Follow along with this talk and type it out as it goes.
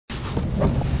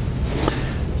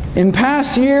In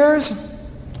past years,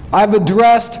 I've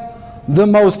addressed the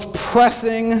most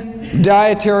pressing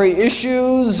dietary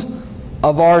issues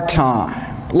of our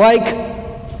time, like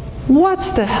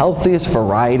what's the healthiest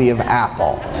variety of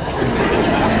apple?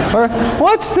 Or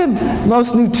what's the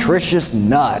most nutritious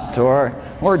nut? Or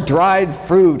dried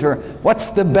fruit? Or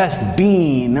what's the best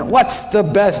bean? What's the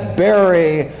best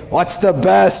berry? What's the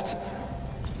best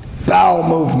bowel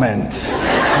movement?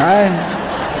 Right?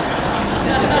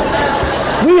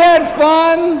 We had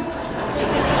fun.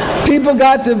 People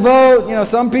got to vote. You know,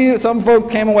 some folk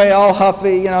came away all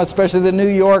huffy. You know, especially the New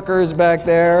Yorkers back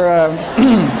there.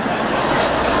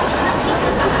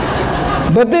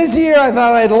 But this year, I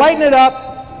thought I'd lighten it up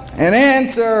and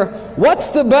answer, what's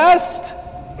the best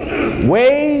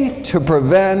way to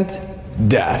prevent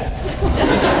death?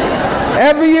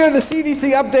 Every year, the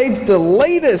CDC updates the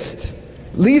latest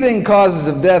leading causes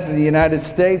of death in the United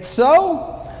States.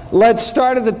 So let's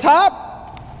start at the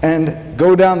top and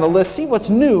go down the list, see what's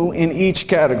new in each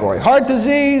category. Heart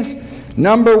disease,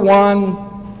 number one,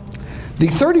 the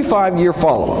 35-year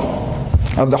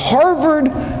follow-up of the Harvard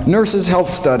Nurses' Health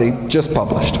Study just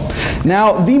published.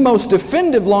 Now, the most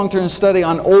definitive long-term study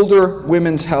on older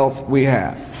women's health we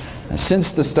have.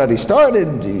 Since the study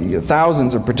started,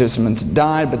 thousands of participants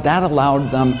died, but that allowed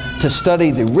them to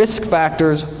study the risk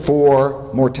factors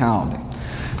for mortality.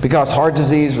 Because heart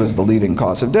disease was the leading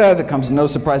cause of death, it comes as no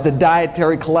surprise the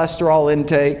dietary cholesterol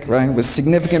intake, right, was a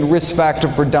significant risk factor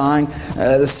for dying.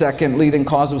 The second leading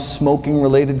cause was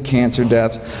smoking-related cancer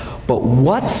deaths. But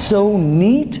what's so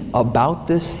neat about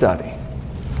this study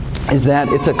is that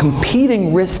it's a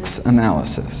competing risks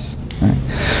analysis. Right?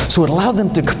 So it allowed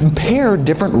them to compare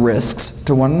different risks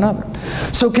to one another.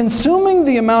 So consuming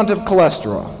the amount of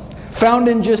cholesterol found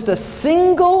in just a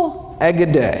single egg a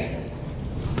day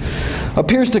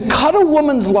appears to cut a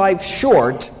woman's life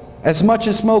short as much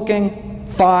as smoking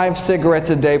 5 cigarettes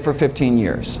a day for 15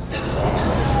 years.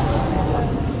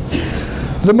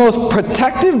 The most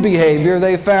protective behavior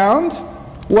they found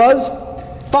was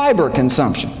fiber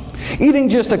consumption. Eating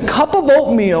just a cup of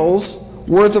oatmeal's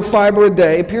worth of fiber a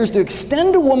day appears to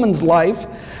extend a woman's life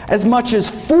as much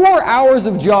as 4 hours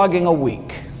of jogging a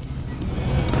week.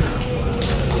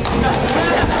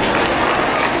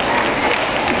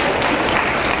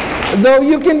 Though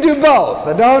you can do both.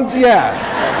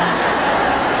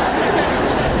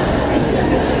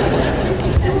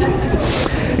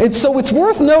 So it's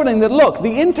worth noting that, look, the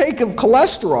intake of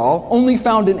cholesterol only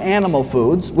found in animal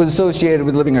foods was associated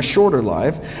with living a shorter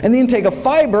life, and the intake of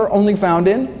fiber only found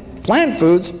in plant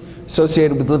foods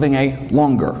associated with living a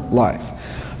longer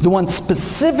life. The one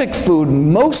specific food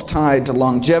most tied to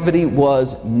longevity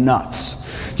was nuts.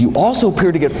 You also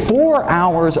appear to get 4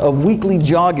 hours of weekly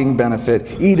jogging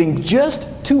benefit eating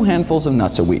just 2 handfuls of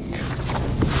nuts a week.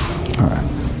 All right.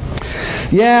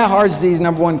 Yeah, heart disease,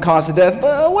 number one cause of death,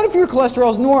 but what if your cholesterol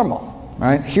is normal,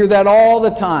 right? Hear that all the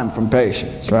time from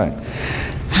patients, right?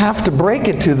 Have to break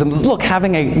it to them. Look,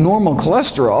 having a normal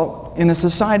cholesterol in a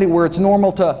society where it's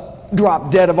normal to drop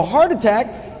dead of a heart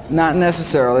attack, not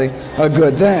necessarily a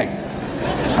good thing.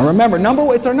 And remember,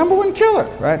 it's our number one killer,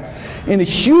 right? In a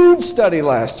huge study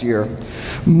last year,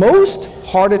 most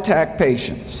heart attack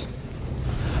patients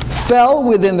fell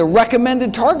within the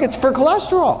recommended targets for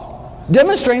cholesterol,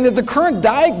 demonstrating that the current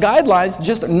diet guidelines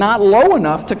just are not low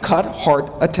enough to cut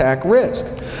heart attack risk.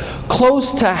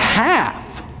 Close to half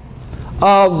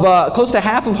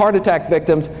of heart attack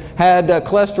victims had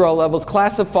cholesterol levels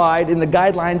classified in the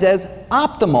guidelines as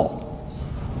optimal,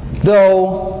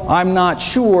 though I'm not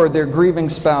sure their grieving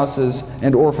spouses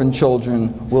and orphan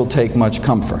children will take much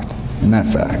comfort in that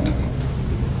fact.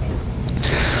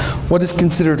 What is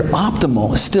considered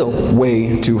optimal is still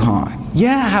way too high.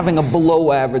 Yeah, having a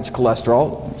below average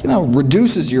cholesterol,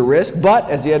 reduces your risk, but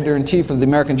as the editor-in-chief of the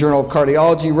American Journal of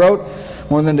Cardiology wrote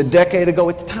more than a decade ago,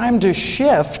 it's time to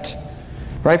shift,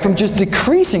 right, from just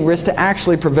decreasing risk to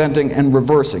actually preventing and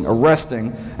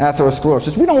arresting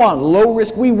atherosclerosis. We don't want low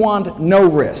risk, we want no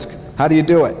risk. How do you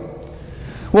do it?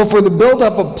 Well, for the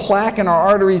buildup of plaque in our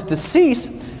arteries to cease,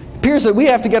 it appears that we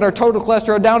have to get our total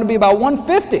cholesterol down to be about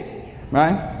 150,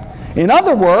 right? In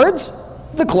other words,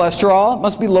 the cholesterol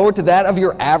must be lowered to that of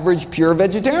your average pure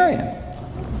vegetarian.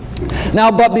 Now,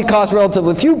 but because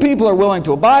relatively few people are willing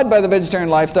to abide by the vegetarian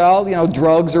lifestyle,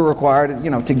 drugs are required,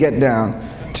 to get down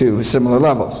to similar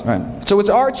levels, right? So it's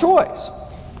our choice.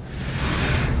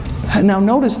 Now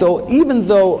notice though, even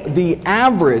though the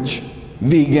average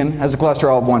vegan has a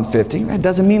cholesterol of 150, it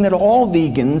doesn't mean that all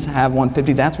vegans have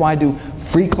 150. That's why I do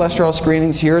free cholesterol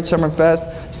screenings here at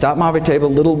Summerfest. Stop by my table, a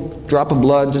little drop of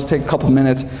blood, just take a couple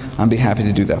minutes. I'd be happy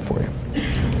to do that for you.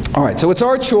 All right, so it's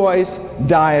our choice,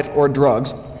 diet or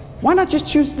drugs. why not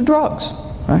just choose the drugs,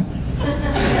 right?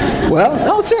 Well,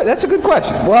 no, that's a good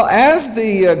question. Well, as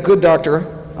the good doctor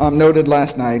noted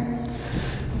last night,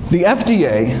 the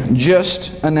FDA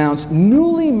just announced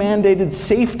newly mandated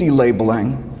safety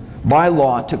labeling by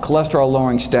law to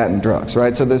cholesterol-lowering statin drugs,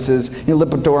 right? So this is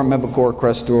Lipitor, Mevacor,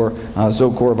 Crestor,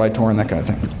 Zocor, Vytorin, that kind of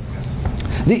thing.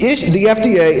 The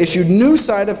FDA issued new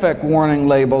side effect warning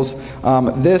labels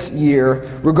this year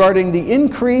regarding the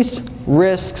increased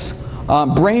risks,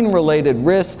 brain-related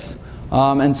risks,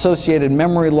 associated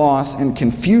memory loss and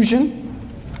confusion,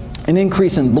 an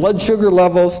increase in blood sugar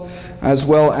levels, as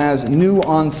well as new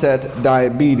onset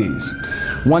diabetes.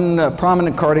 One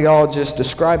prominent cardiologist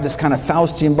described this kind of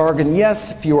Faustian bargain: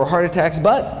 yes, fewer heart attacks,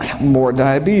 but more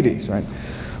diabetes, right?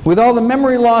 With all the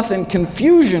memory loss and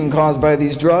confusion caused by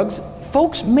these drugs,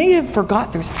 folks may have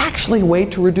forgot there's actually a way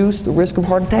to reduce the risk of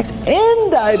heart attacks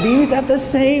and diabetes at the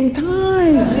same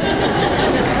time.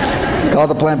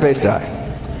 Called the plant-based diet.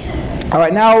 All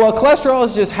right, now cholesterol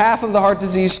is just half of the heart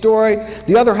disease story.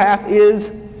 The other half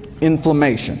is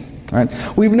inflammation. Right?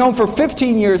 We've known for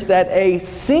 15 years that a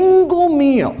single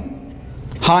meal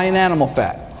high in animal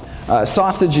fat,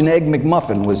 sausage and egg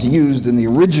McMuffin was used in the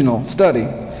original study,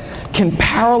 can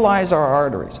paralyze our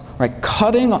arteries, right?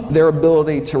 Cutting their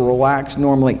ability to relax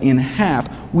normally in half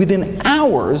within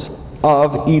hours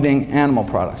of eating animal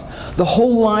products. The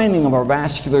whole lining of our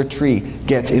vascular tree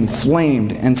gets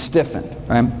inflamed and stiffened,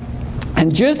 right?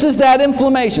 And just as that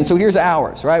inflammation, so here's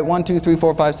hours, right? 1, 2, 3,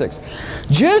 4, 5, 6.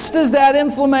 Just as that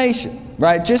inflammation,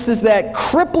 right? Just as that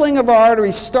crippling of our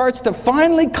arteries starts to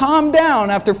finally calm down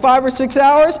after 5 or 6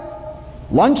 hours,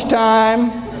 lunchtime,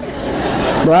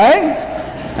 right?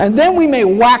 And then we may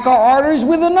whack our arteries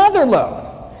with another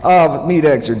load of meat,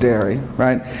 eggs, or dairy,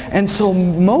 right? And so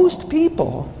most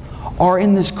people are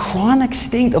in this chronic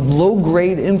state of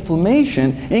low-grade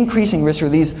inflammation, increasing risk for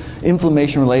these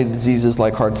inflammation-related diseases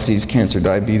like heart disease, cancer,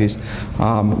 diabetes,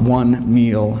 one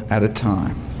meal at a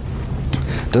time.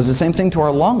 Does the same thing to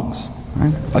our lungs.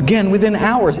 Right? Again, within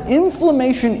hours,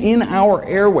 inflammation in our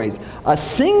airways. A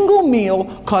single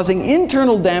meal causing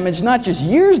internal damage, not just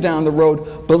years down the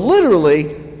road, but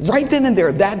literally right then and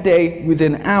there, that day,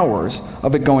 within hours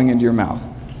of it going into your mouth.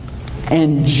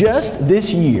 And just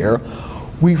this year,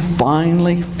 we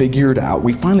finally figured out,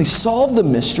 we finally solved the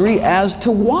mystery as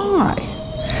to why.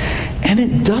 And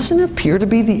it doesn't appear to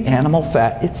be the animal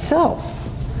fat itself.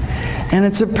 And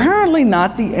it's apparently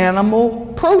not the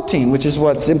animal protein, which is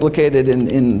what's implicated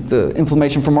in the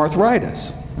inflammation from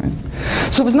arthritis. Right?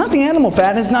 So if it's not the animal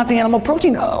fat, it's not the animal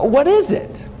protein, what is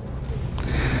it?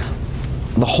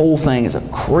 The whole thing is a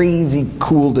crazy,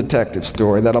 cool detective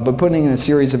story that I'll be putting in a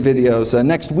series of videos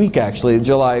next week, actually,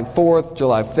 July 4th,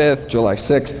 July 5th, July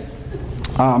 6th.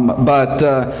 But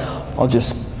I'll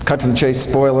just cut to the chase,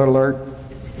 spoiler alert.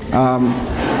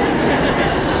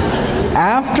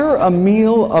 After a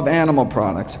meal of animal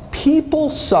products, people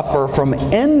suffer from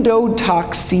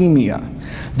endotoxemia.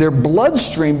 Their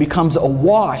bloodstream becomes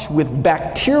awash with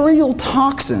bacterial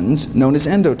toxins, known as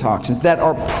endotoxins, that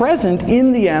are present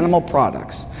in the animal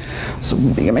products. So,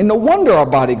 I mean, no wonder our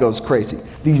body goes crazy.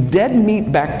 These dead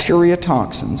meat bacteria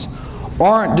toxins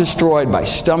aren't destroyed by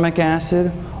stomach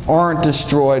acid, aren't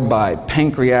destroyed by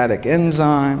pancreatic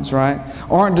enzymes, right?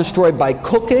 Aren't destroyed by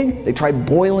cooking. They tried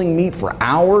boiling meat for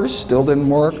hours, still didn't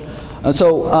work.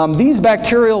 So these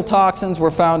bacterial toxins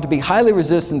were found to be highly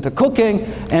resistant to cooking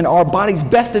and our body's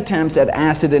best attempts at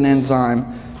acid and enzyme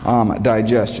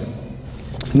digestion.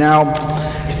 Now,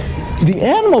 the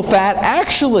animal fat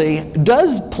actually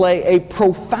does play a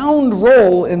profound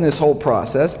role in this whole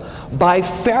process by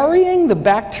ferrying the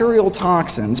bacterial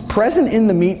toxins present in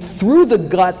the meat through the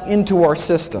gut into our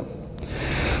system.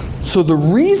 So the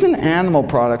reason animal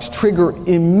products trigger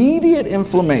immediate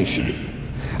inflammation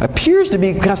appears to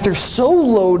be because they're so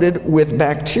loaded with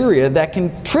bacteria that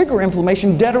can trigger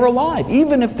inflammation dead or alive,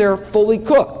 even if they're fully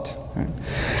cooked. Right?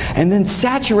 And then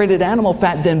saturated animal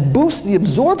fat then boosts the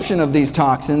absorption of these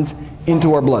toxins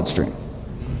into our bloodstream.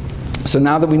 So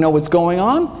now that we know what's going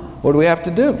on, what do we have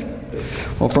to do?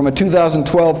 Well, from a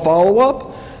 2012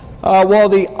 follow-up, well,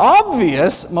 the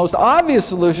most obvious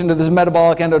solution to this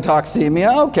metabolic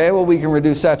endotoxemia, okay, well, we can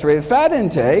reduce saturated fat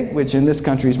intake, which in this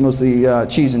country is mostly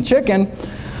cheese and chicken,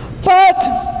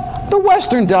 but the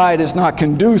Western diet is not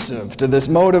conducive to this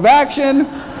mode of action,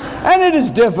 and it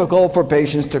is difficult for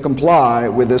patients to comply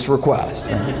with this request.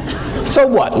 Right? So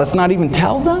what? Let's not even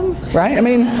tell them, right? I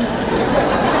mean,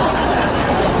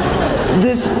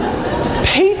 this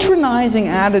patronizing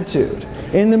attitude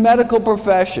in the medical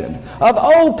profession of,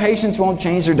 oh, patients won't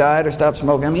change their diet or stop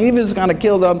smoking. I mean, even if it's going to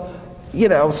kill them, you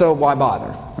know, so why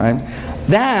bother, right?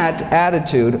 That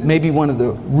attitude may be one of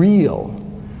the real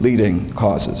leading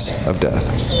causes of death.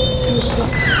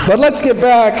 But let's get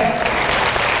back.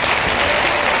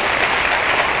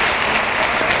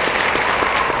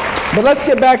 But let's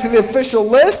get back to the official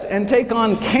list and take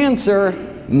on cancer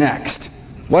next.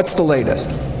 What's the latest?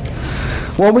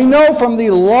 Well, we know from the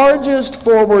largest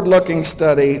forward-looking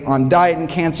study on diet and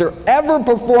cancer ever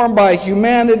performed by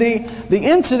humanity, the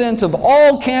incidence of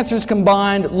all cancers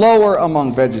combined lower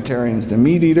among vegetarians than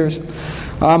meat eaters,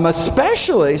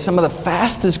 especially some of the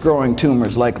fastest growing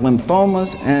tumors like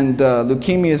lymphomas and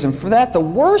leukemias. And for that, the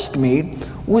worst meat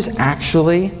was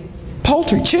actually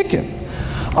poultry, chicken.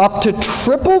 Up to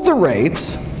triple the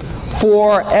rates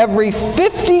for every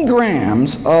 50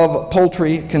 grams of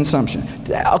poultry consumption.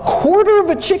 A quarter of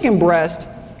a chicken breast,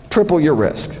 triple your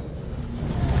risk.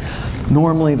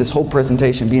 Normally, this whole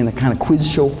presentation being the kind of quiz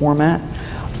show format,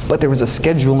 but there was a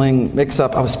scheduling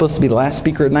mix-up. I was supposed to be the last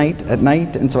speaker at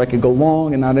night, and so I could go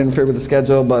long and not interfere with the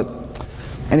schedule, but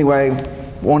anyway,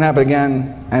 won't happen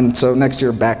again, and so next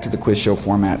year back to the quiz show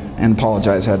format, and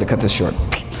apologize, I had to cut this short.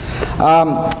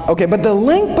 Okay, but the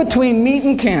link between meat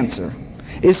and cancer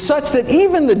is such that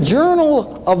even the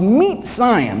Journal of Meat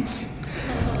Science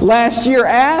last year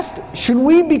asked, should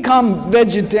we become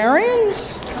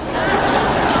vegetarians?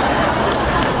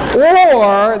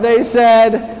 Or they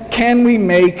said, can we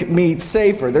make meat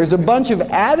safer? There's a bunch of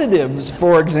additives,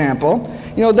 for example,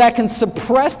 that can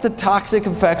suppress the toxic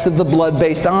effects of the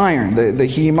blood-based iron, the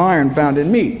heme iron found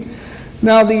in meat.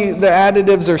 Now, the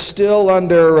additives are still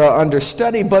under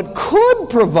study, but could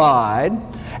provide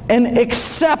an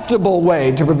acceptable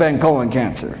way to prevent colon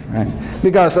cancer, right?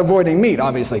 Because avoiding meat,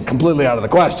 obviously, completely out of the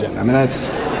question. I mean, that's...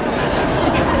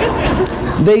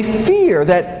 They fear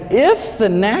that if the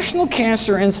National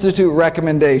Cancer Institute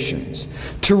recommendations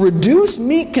to reduce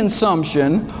meat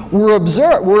consumption were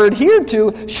adhered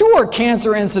to, sure,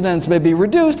 cancer incidence may be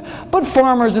reduced, but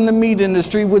farmers in the meat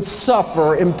industry would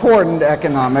suffer important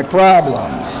economic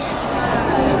problems.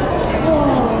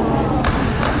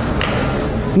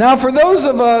 Now, for those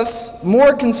of us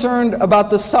more concerned about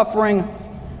the suffering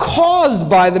caused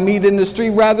by the meat industry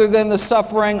rather than the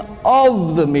suffering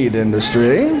of the meat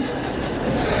industry,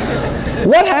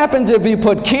 what happens if you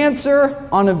put cancer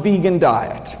on a vegan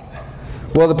diet?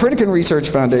 Well, the Pritikin Research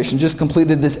Foundation just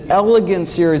completed this elegant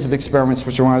series of experiments,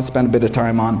 which I want to spend a bit of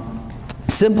time on.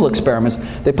 Simple experiments.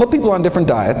 They put people on different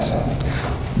diets,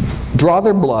 draw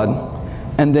their blood,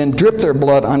 and then drip their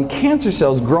blood on cancer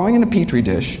cells growing in a petri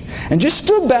dish, and just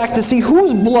stood back to see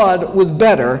whose blood was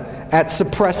better at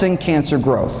suppressing cancer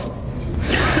growth.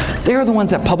 They're the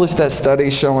ones that published that study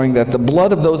showing that the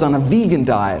blood of those on a vegan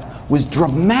diet was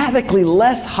dramatically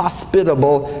less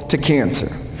hospitable to cancer.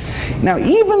 Now,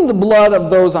 even the blood of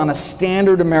those on a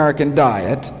standard American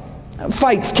diet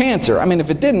fights cancer. I mean, if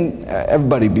it didn't,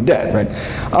 everybody'd be dead, right?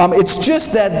 It's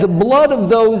just that the blood of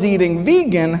those eating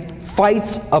vegan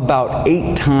fights about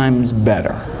 8 times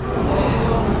better.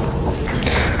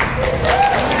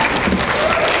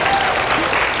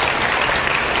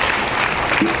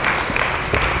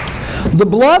 The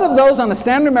blood of those on a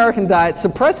standard American diet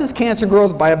suppresses cancer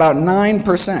growth by about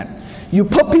 9%. You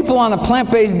put people on a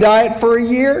plant-based diet for a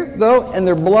year, though, and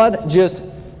their blood just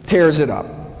tears it up.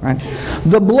 Right?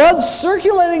 The blood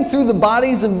circulating through the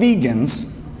bodies of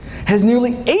vegans has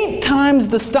nearly 8 times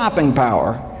the stopping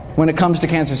power when it comes to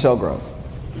cancer cell growth.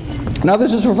 Now,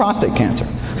 this is for prostate cancer,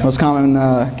 most common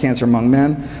cancer among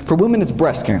men. For women, it's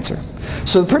breast cancer.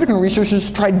 So the Pritikin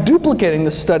researchers tried duplicating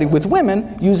this study with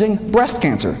women using breast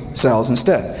cancer cells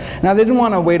instead. Now, they didn't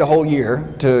want to wait a whole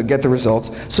year to get the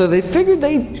results, so they figured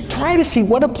they'd try to see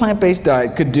what a plant-based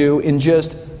diet could do in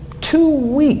just 2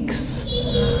 weeks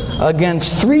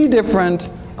against 3 different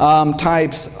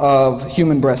types of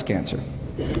human breast cancer.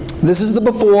 This is the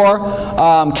before,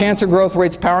 cancer growth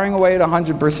rates powering away at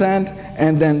 100%,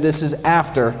 and then this is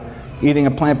after eating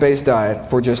a plant-based diet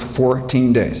for just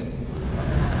 14 days.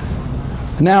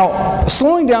 Now,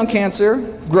 slowing down cancer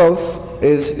growth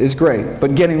is great,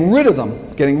 but getting rid of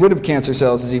them, getting rid of cancer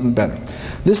cells is even better.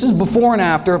 This is before and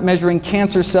after measuring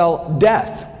cancer cell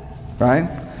death, right?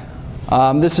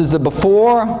 This is the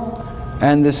before,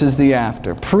 and this is the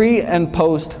after, pre and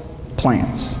post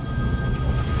plants.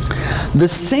 The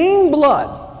same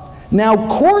blood now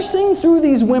coursing through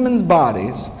these women's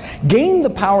bodies gained the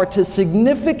power to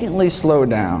significantly slow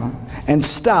down and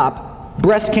stop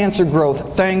breast cancer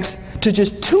growth thanks to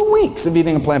just 2 weeks of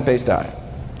eating a plant-based diet.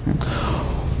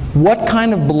 What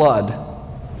kind of blood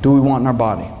do we want in our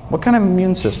body? What kind of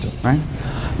immune system, right?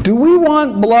 Do we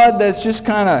want blood that's just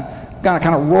kind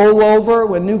of roll over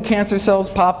when new cancer cells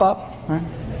pop up, right?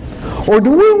 Or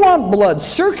do we want blood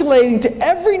circulating to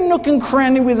every nook and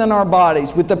cranny within our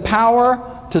bodies with the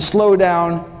power to slow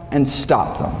down and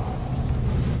stop them.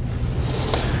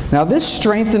 Now, this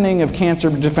strengthening of cancer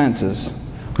defenses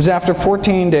was after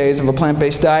 14 days of a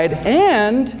plant-based diet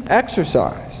and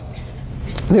exercise.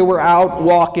 They were out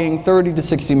walking 30 to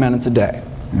 60 minutes a day.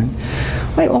 Right?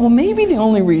 Wait, well, maybe the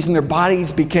only reason their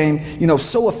bodies became,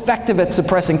 so effective at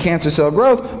suppressing cancer cell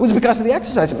growth was because of the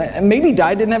exercise. Maybe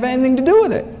diet didn't have anything to do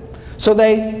with it. So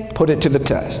they put it to the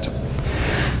test.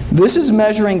 This is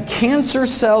measuring cancer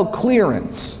cell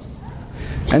clearance.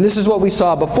 And this is what we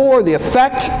saw before, the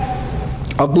effect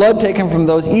of blood taken from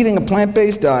those eating a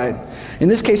plant-based diet, in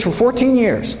this case for 14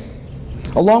 years,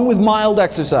 along with mild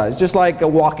exercise, just like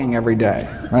walking every day,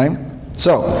 right?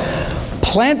 So,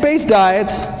 plant-based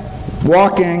diets,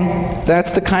 walking,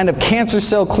 that's the kind of cancer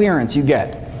cell clearance you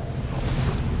get.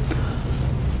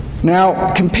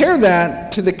 Now, compare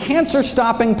that to the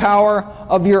cancer-stopping power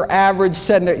of your average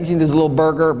sedentary. You see this little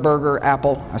burger,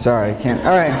 apple? Oh, sorry, I can't.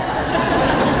 All right.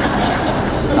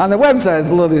 On the website, it's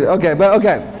a little, okay, but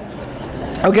okay.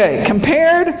 Okay,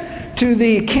 compared to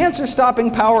the cancer-stopping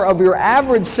power of your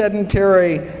average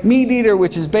sedentary meat eater,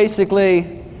 which is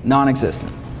basically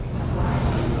non-existent.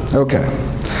 Okay.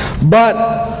 But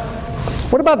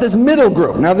what about this middle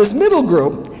group? Now, this middle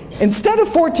group, instead of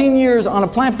 14 years on a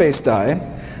plant-based diet,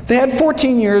 they had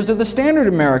 14 years of the standard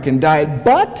American diet,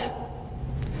 but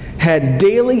had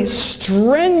daily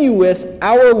strenuous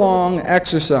hour-long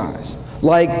exercise,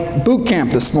 like boot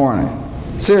camp this morning.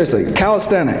 Seriously,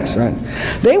 calisthenics, right?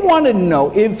 They wanted to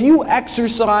know, if you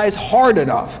exercise hard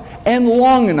enough and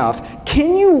long enough,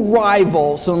 can you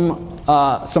rival some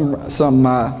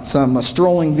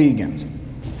strolling vegans?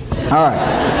 All right.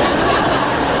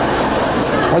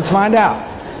 Let's find out.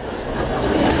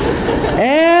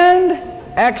 And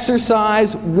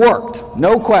exercise worked,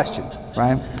 no question,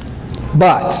 right?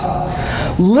 But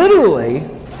literally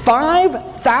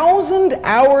 5,000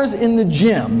 hours in the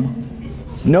gym,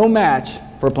 no match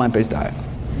for a plant-based diet.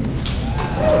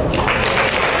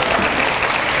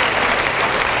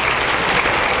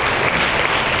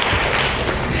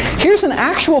 Here's an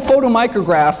actual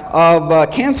photomicrograph of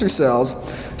cancer cells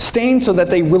stained so that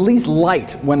they release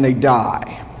light when they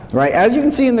die. Right? As you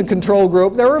can see in the control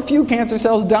group, there are a few cancer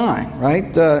cells dying, right?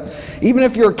 Even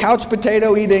if you're a couch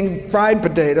potato eating fried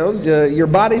potatoes, your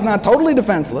body's not totally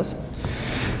defenseless.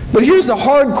 But here's the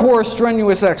hardcore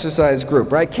strenuous exercise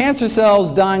group, right? Cancer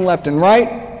cells dying left and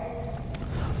right,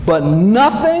 but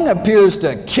nothing appears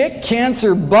to kick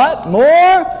cancer butt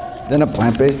more than a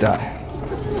plant-based diet.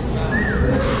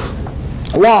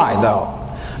 Why, though?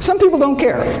 Some people don't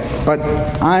care, but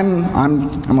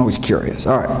I'm always curious.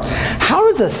 All right, how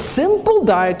does a simple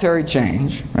dietary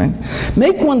change, right,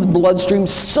 make one's bloodstream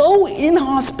so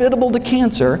inhospitable to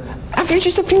cancer after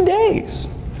just a few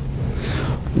days?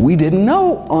 We didn't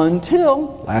know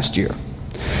until last year,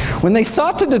 when they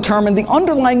sought to determine the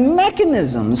underlying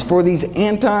mechanisms for these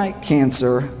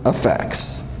anti-cancer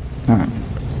effects. All right.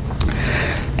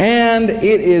 And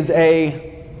it is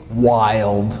a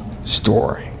wild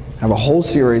story. I have a whole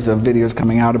series of videos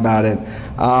coming out about it.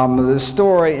 The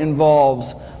story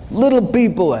involves little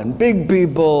people and big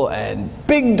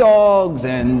dogs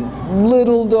and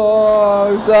little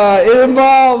dogs.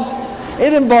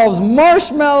 It involves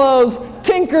marshmallows,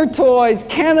 Tinker Toys,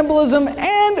 cannibalism,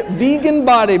 and vegan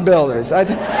bodybuilders.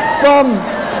 From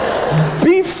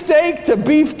beefsteak to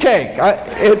beefcake.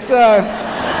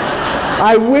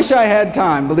 I wish I had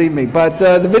time, believe me. But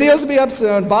the videos will be up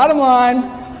soon. Bottom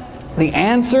line, the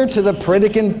answer to the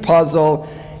Pritikin puzzle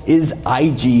is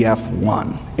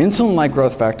IGF-1, insulin-like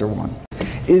growth factor 1.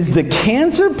 Is the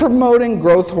cancer-promoting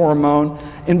growth hormone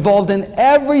involved in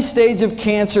every stage of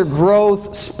cancer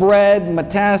growth, spread,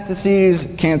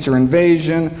 metastases, cancer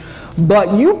invasion.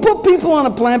 But you put people on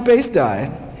a plant-based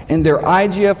diet and their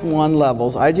IGF-1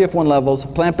 levels,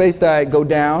 plant-based diet go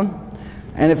down.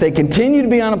 And if they continue to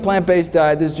be on a plant-based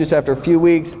diet, this is just after a few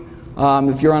weeks,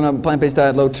 if you're on a plant-based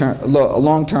diet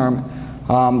long-term,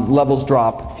 levels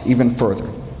drop even further.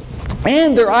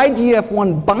 And their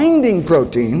IGF-1 binding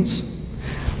proteins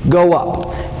go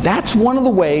up. That's one of the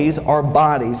ways our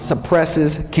body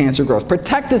suppresses cancer growth.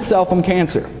 Protect itself from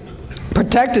cancer.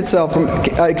 Protect itself from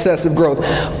excessive growth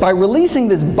by releasing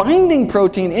this binding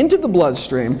protein into the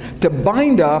bloodstream to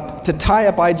bind up, to tie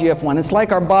up IGF-1. It's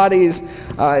like our body's,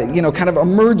 kind of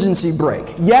emergency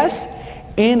brake. Yes,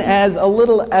 in as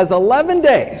little as 11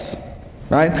 days,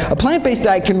 right? A plant-based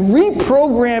diet can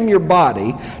reprogram your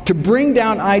body to bring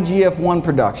down IGF-1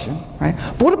 production, right?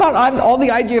 But what about all the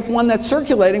IGF-1 that's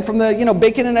circulating from the,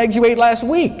 bacon and eggs you ate last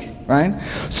week, right?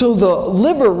 So the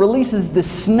liver releases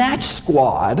this snatch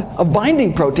squad of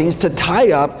binding proteins to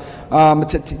tie up,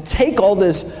 to take all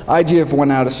this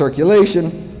IGF-1 out of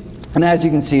circulation. And as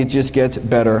you can see, it just gets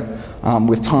better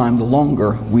with time the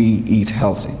longer we eat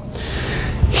healthy.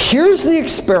 Here's the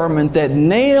experiment that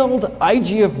nailed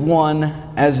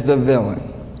IGF-1 as the villain.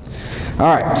 All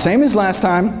right, same as last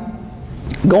time.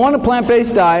 Go on a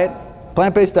plant-based diet,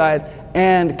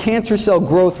 and cancer cell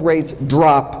growth rates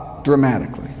drop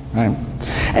dramatically, right?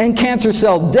 And cancer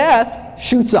cell death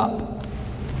shoots up.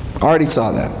 Already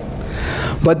saw that.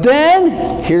 But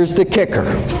then, here's the kicker.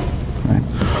 Right?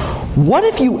 What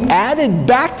if you added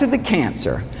back to the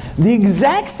cancer the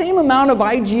exact same amount of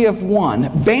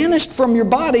IGF-1 banished from your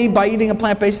body by eating a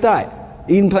plant-based diet?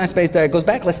 Eating plant-based diet goes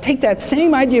back. Let's take that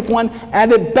same IGF-1,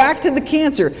 add it back to the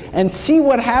cancer, and see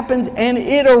what happens, and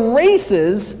it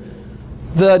erases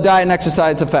the diet and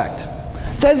exercise effect.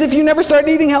 It's as if you never started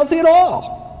eating healthy at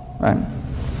all, right?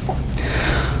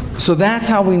 So that's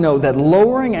how we know that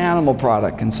lowering animal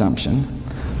product consumption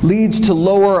leads to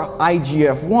lower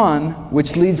IGF-1,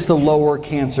 which leads to lower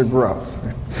cancer growth.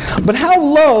 But how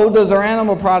low does our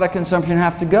animal product consumption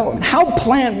have to go? And how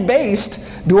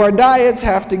plant-based do our diets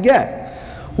have to get?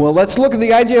 Well, let's look at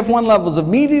the IGF-1 levels of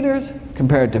meat eaters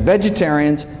compared to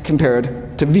vegetarians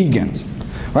compared to vegans.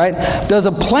 Right? Does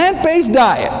a plant-based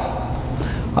diet,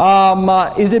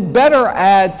 is it better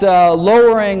at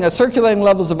lowering circulating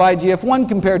levels of IGF-1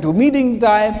 compared to a meat-eating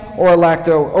diet or a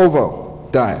lacto-ovo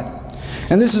diet?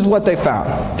 And this is what they found.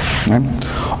 Right?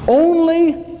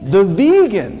 Only the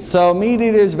vegans, so meat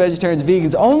eaters, vegetarians,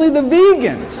 vegans, only the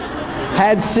vegans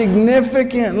had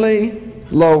significantly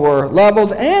lower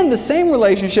levels, and the same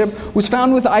relationship was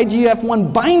found with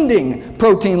IGF-1 binding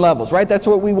protein levels, right? That's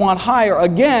what we want higher.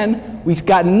 Again, we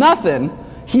got nothing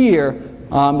here.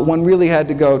 One really had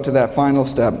to go to that final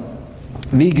step,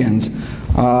 vegans,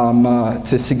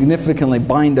 to significantly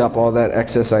bind up all that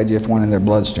excess IGF-1 in their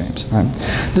bloodstreams. Right?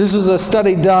 This was a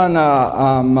study done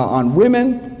on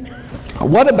women.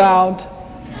 What about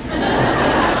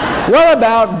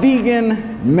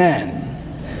vegan men?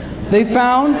 They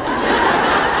found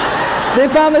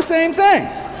the same thing.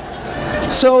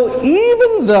 So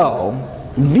even though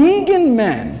vegan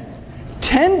men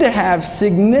tend to have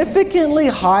significantly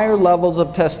higher levels of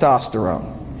testosterone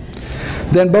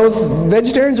than both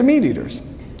vegetarians or meat eaters,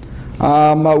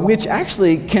 which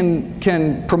actually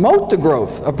can promote the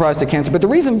growth of prostate cancer. But the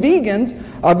reason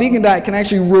a vegan diet can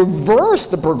actually reverse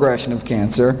the progression of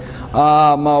cancer,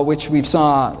 which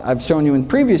I've shown you in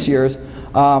previous years,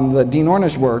 the Dean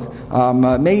Ornish work,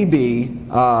 may be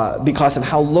because of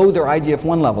how low their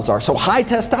IGF-1 levels are. So high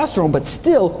testosterone, but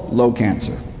still low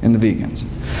cancer in the vegans.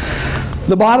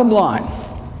 The bottom line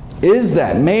is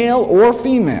that male or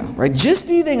female, right, just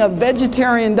eating a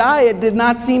vegetarian diet did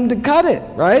not seem to cut it,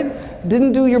 right?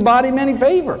 Didn't do your body many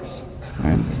favors.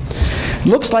 Right?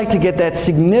 Looks like to get that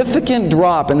significant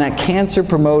drop in that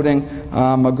cancer-promoting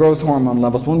growth hormone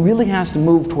levels, one really has to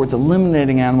move towards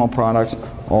eliminating animal products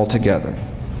altogether.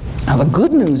 Now the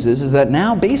good news is that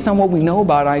now, based on what we know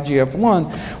about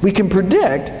IGF-1, we can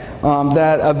predict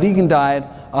that a vegan diet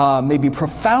may be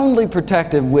profoundly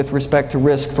protective with respect to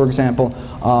risk, for example,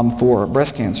 for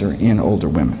breast cancer in older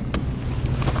women.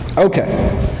 Okay,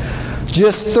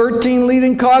 just 13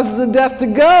 leading causes of death to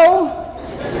go.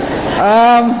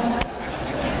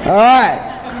 All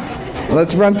right,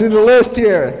 let's run through the list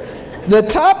here. The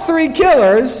top 3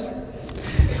 killers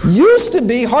used to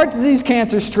be heart disease,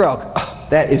 cancer, stroke. Oh,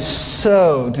 that is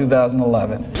so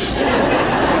 2011.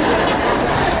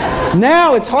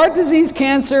 Now it's heart disease,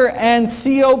 cancer, and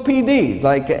COPD,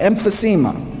 like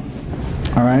emphysema.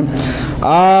 All right.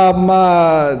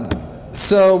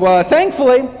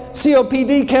 Thankfully,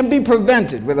 COPD can be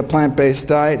prevented with a plant-based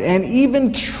diet and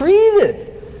even treated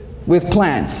with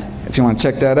plants, if you want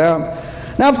to check that out.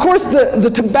 Now, of course,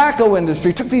 the tobacco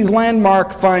industry took these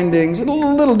landmark findings a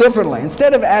little differently.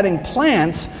 Instead of adding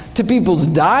plants to people's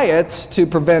diets to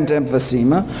prevent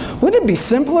emphysema, wouldn't it be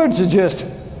simpler to just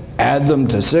add them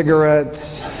to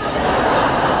cigarettes?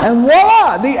 And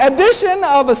voila, the addition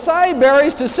of acai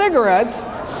berries to cigarettes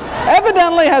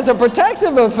evidently has a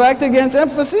protective effect against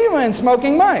emphysema in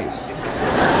smoking mice.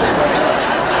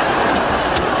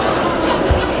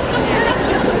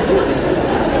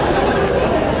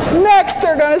 Next,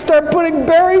 they're going to start putting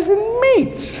berries in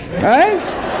meat, right?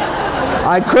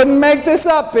 I couldn't make this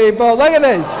up, people. Look at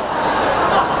this.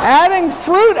 Adding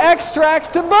fruit extracts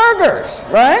to burgers,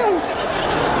 right?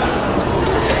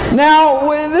 Now,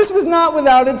 this was not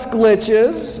without its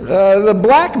glitches. The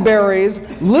blackberries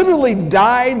literally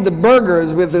dyed the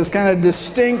burgers with this kind of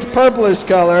distinct purplish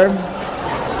color,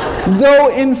 though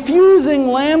infusing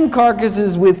lamb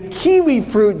carcasses with kiwi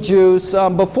fruit juice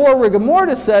before rigor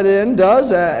mortis set in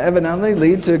does evidently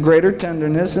lead to greater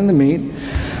tenderness in the meat.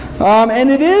 And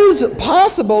it is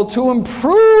possible to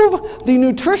improve the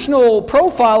nutritional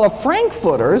profile of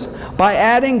frankfurters by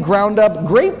adding ground up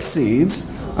grape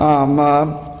seeds,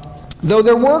 though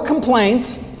there were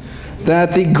complaints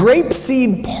that the grape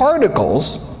seed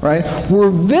particles, right, were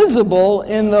visible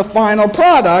in the final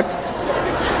product.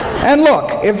 And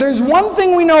look, if there's one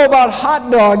thing we know about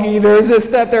hot dog eaters, it's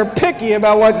that they're picky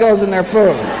about what goes in their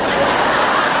food.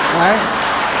 Right?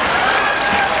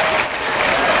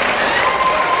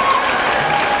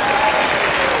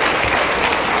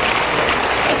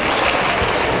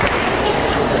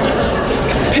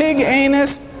 Pig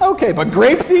anus, okay, but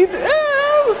grape seeds?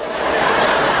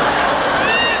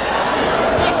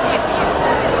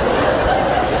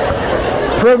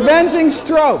 Preventing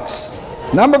strokes.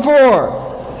 Number 4.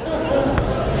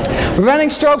 Preventing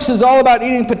strokes is all about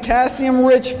eating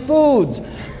potassium-rich foods.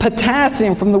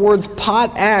 Potassium from the words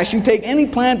potash. You take any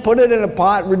plant, put it in a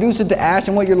pot, reduce it to ash,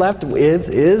 and what you're left with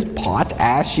is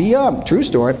potassium. True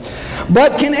story.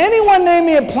 But can anyone name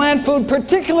me a plant food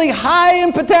particularly high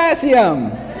in potassium?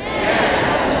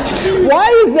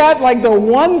 Why is that like the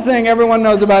one thing everyone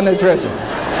knows about nutrition?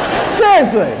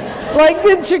 Seriously. Like,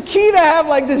 did Chiquita have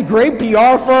like this great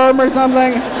PR firm or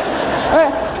something?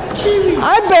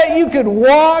 I bet you could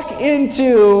walk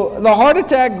into the Heart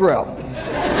Attack Grill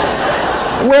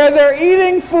where they're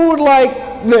eating food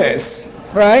like this,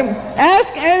 right?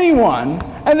 Ask anyone,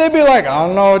 and they'd be like, I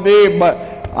don't know, Dave, but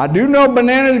I do know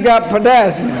bananas got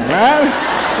potassium, right?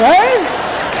 Right?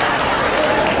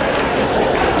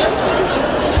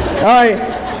 All right.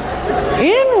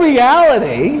 In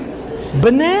reality,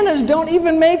 bananas don't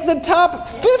even make the top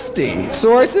 50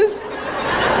 sources.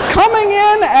 Coming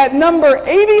in at number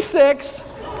 86,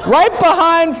 right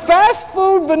behind fast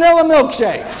food vanilla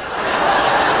milkshakes.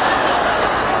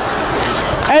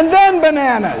 And then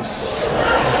bananas.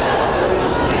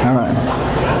 All right.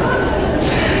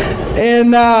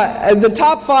 In the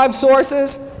top 5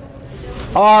 sources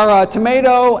are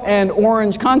tomato and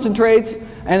orange concentrates,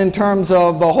 and in terms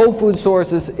of whole food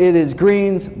sources, it is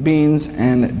greens, beans,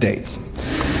 and dates.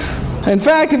 In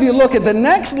fact, if you look at the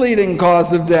next leading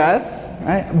cause of death,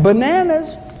 right,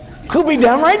 bananas could be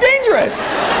downright dangerous.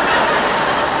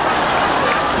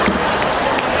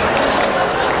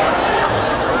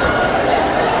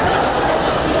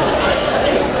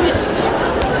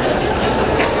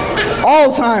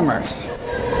 Alzheimer's.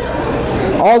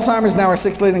 Alzheimer's now our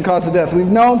 6th leading cause of death. We've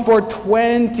known for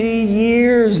 20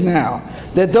 years now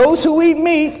that those who eat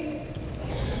meat,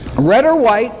 red or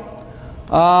white,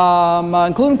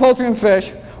 including poultry and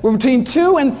fish, were between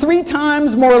 2 and 3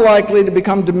 times more likely to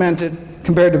become demented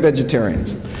compared to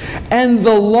vegetarians. And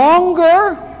the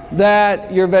longer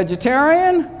that you're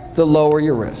vegetarian, the lower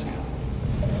your risk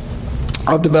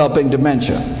of developing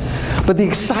dementia. But the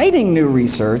exciting new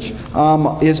research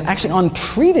is actually on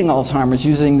treating Alzheimer's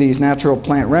using these natural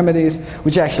plant remedies,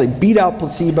 which actually beat out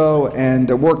placebo and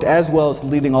worked as well as the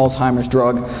leading Alzheimer's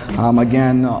drug.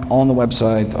 Again, on the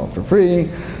website, all for free.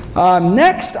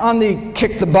 Next on the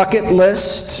kick the bucket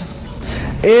list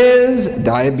is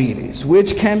diabetes,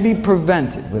 which can be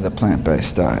prevented with a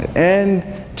plant-based diet and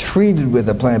treated with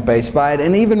a plant-based diet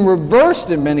and even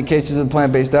reversed in many cases with a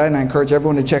plant-based diet. And I encourage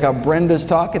everyone to check out Brenda's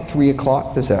talk at 3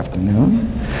 o'clock this afternoon.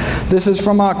 This is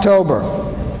from October.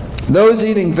 Those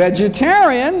eating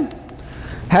vegetarian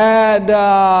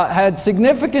had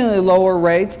significantly lower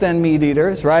rates than meat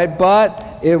eaters, right?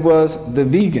 But it was the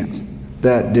vegans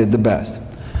that did the best.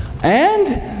 And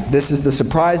this is the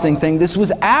surprising thing, this was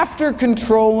after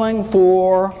controlling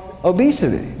for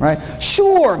obesity, right?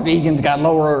 Sure, vegans got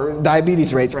lower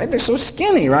diabetes rates, right? They're so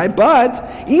skinny, right? But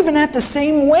even at the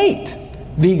same weight,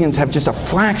 vegans have just a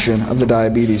fraction of the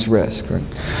diabetes risk, right?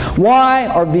 Why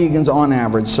are vegans on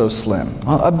average so slim?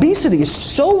 Obesity is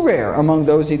so rare among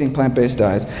those eating plant-based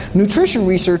diets. Nutrition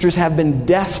researchers have been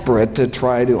desperate to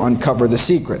try to uncover the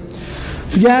secret.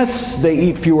 Yes, they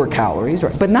eat fewer calories,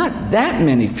 right? But not that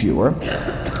many fewer.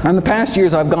 In the past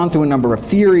years, I've gone through a number of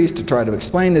theories to try to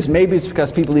explain this. Maybe it's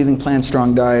because people eating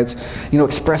plant-strong diets,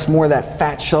 express more of that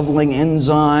fat-shoveling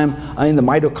enzyme in the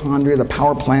mitochondria, the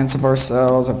power plants of our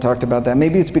cells. I've talked about that.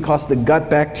 Maybe it's because the gut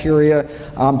bacteria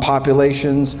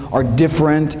populations are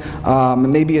different.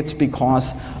 Maybe it's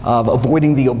because of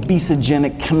avoiding the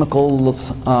obesogenic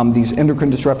chemicals, these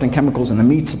endocrine-disrupting chemicals in the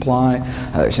meat supply.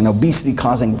 There's an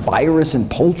obesity-causing virus in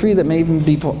poultry that may even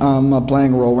be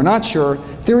playing a role. We're not sure.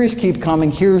 Theories keep coming.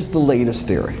 Here's the latest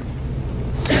theory.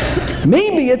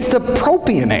 Maybe it's the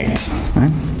propionate.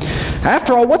 Right?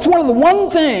 After all, what's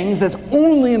one things that's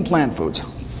only in plant foods?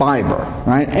 fiber,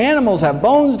 right? Animals have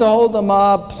bones to hold them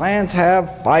up, plants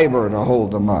have fiber to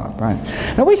hold them up, right?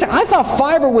 Now we say, I thought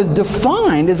fiber was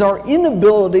defined as our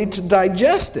inability to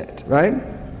digest it, right?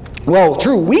 Well,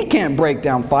 true, we can't break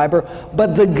down fiber,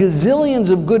 but the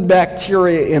gazillions of good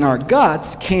bacteria in our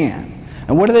guts can.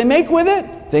 And what do they make with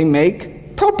it? They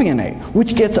make propionate,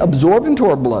 which gets absorbed into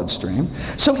our bloodstream.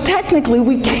 So technically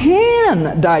we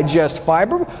can digest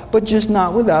fiber, but just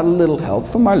not without a little help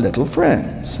from our little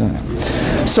friends.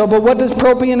 But what does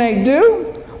propionate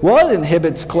do? Well, it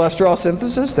inhibits cholesterol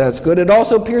synthesis. That's good. It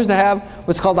also appears to have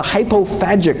what's called a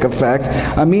hypophagic effect,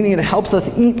 meaning it helps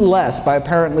us eat less by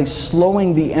apparently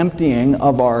slowing the emptying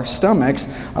of our stomachs,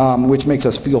 which makes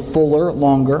us feel fuller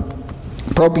longer.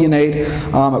 Propionate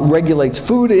regulates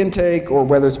food intake, or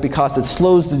whether it's because it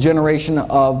slows the generation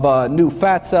of new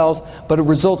fat cells, but it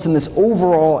results in this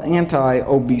overall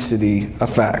anti-obesity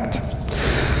effect.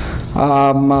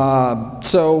 And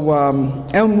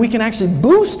we can actually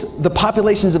boost the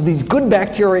populations of these good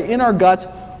bacteria in our guts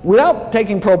without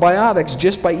taking probiotics,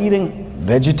 just by eating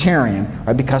vegetarian,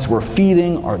 right? Because we're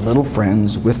feeding our little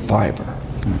friends with fiber.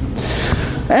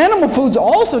 Animal foods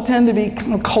also tend to be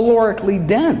kind of calorically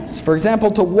dense. For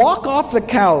example, to walk off the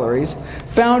calories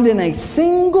found in a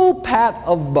single pat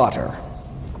of butter,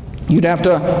 you'd have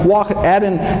to add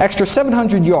an extra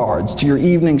 700 yards to your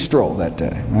evening stroll that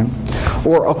day, right?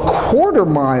 Or a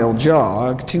quarter-mile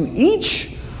jog to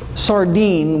each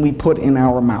sardine we put in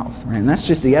our mouth, right? And that's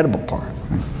just the edible part,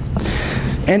 right?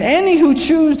 And any who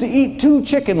choose to eat 2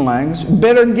 chicken legs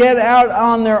better get out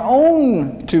on their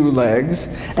own 2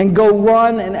 legs and go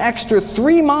run an extra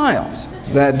 3 miles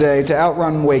that day to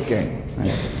outrun weight gain,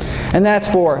 right? And that's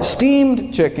for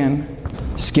steamed chicken,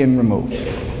 skin removed.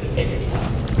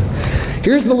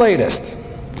 Here's the latest.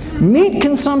 Meat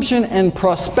consumption and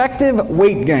prospective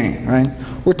weight gain, right?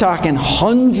 We're talking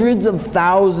hundreds of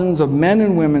thousands of men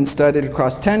and women studied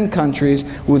across 10 countries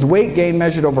with weight gain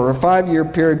measured over a 5-year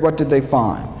period. What did they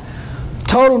find?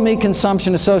 Total meat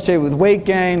consumption associated with weight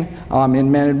gain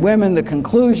in men and women. The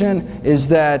conclusion is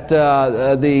that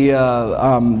the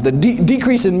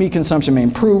decrease in meat consumption may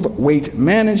improve weight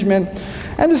management.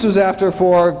 And this was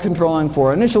controlling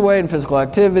for initial weight and physical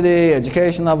activity,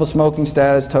 education level, smoking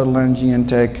status, total energy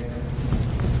intake.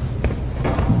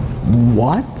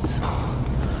 What?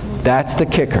 That's the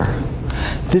kicker.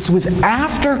 This was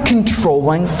after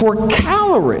controlling for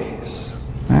calories,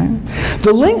 right?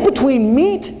 The link between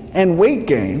meat and weight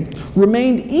gain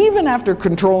remained even after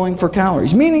controlling for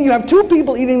calories, meaning you have 2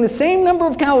 people eating the same number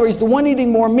of calories, the one eating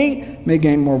more meat may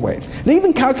gain more weight. They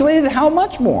even calculated how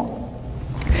much more.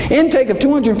 Intake of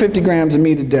 250 grams of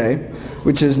meat a day,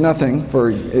 which is nothing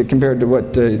compared to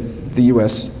what the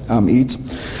U.S. Eats,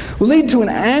 will lead to an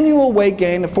annual weight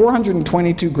gain of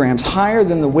 422 grams, higher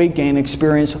than the weight gain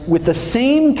experienced with the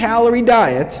same calorie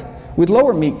diet with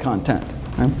lower meat content.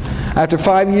 Okay? After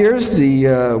 5 years,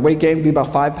 the weight gain would be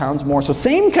about 5 pounds more. So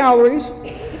same calories,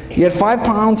 yet 5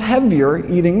 pounds heavier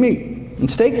eating meat. And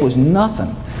steak was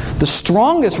nothing. The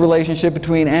strongest relationship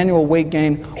between annual weight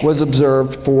gain was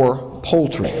observed for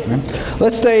poultry. Right?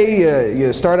 Let's say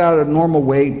you start out at a normal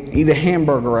weight, eat a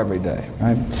hamburger every day.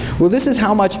 Right? Well, this is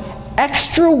how much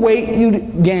extra weight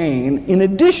you'd gain in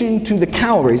addition to the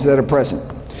calories that are present.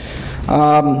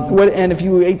 And if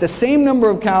you ate the same number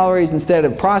of calories instead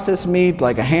of processed meat,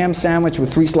 like a ham sandwich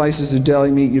with 3 slices of deli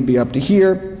meat, you'd be up to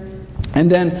here. And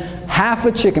then half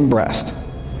a chicken breast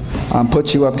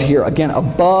puts you up to here, again,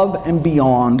 above and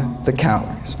beyond the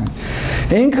calories. Right?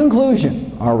 In conclusion,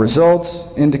 our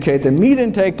results indicate that meat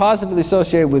intake positively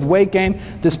associated with weight gain.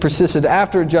 This persisted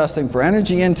after adjusting for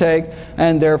energy intake,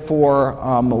 and therefore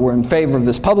we're in favor of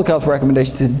this public health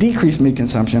recommendation to decrease meat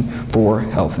consumption for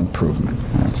health improvement.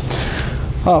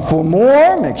 For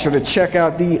more, make sure to check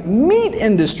out the meat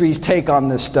industry's take on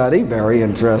this study, very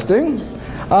interesting,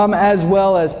 as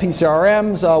well as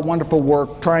PCRM's wonderful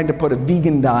work trying to put a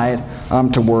vegan diet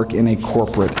to work in a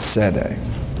corporate setting.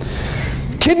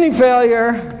 Kidney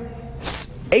failure,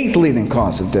 8th leading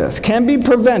cause of death, can be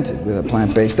prevented with a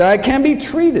plant-based diet, can be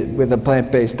treated with a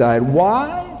plant-based diet.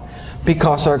 Why?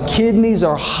 Because our kidneys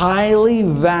are highly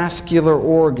vascular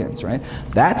organs, right?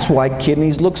 That's why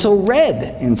kidneys look so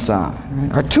red inside.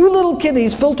 Right? Our 2 little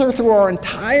kidneys filter through our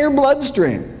entire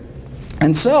bloodstream.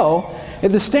 And so,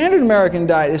 if the standard American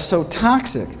diet is so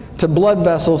toxic to blood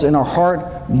vessels in our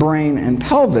heart, brain, and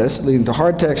pelvis, leading to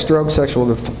heart attack, stroke, sexual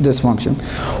dysfunction,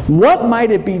 what might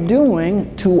it be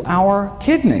doing to our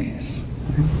kidneys?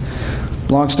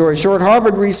 Long story short,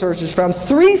 Harvard researchers found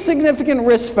 3 significant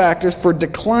risk factors for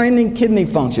declining kidney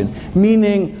function,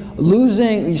 meaning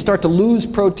you start to lose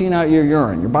protein out of your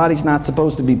urine. Your body's not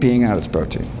supposed to be peeing out its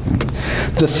protein.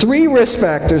 The three risk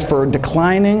factors for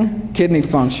declining kidney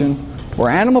function were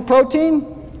animal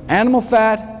protein, animal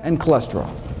fat, and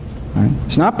cholesterol. Right?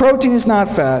 It's not protein, it's not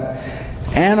fat.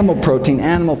 Animal protein,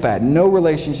 animal fat. No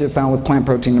relationship found with plant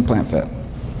protein and plant fat.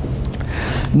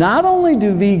 Not only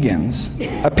do vegans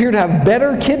appear to have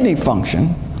better kidney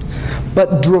function,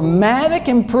 but dramatic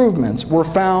improvements were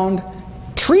found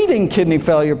treating kidney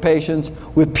failure patients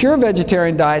with pure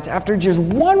vegetarian diets after just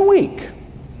 1 week.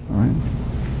 All right.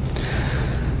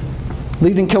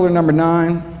 Leading killer number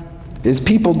 9 is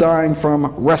people dying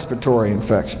from respiratory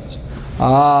infections.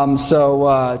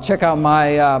 Check out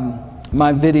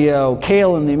my video,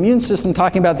 Kale and the Immune System,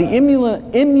 talking about the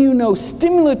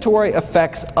immunostimulatory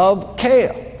effects of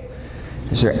kale.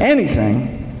 Is there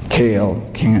anything kale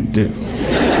can't do?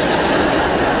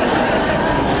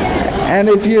 And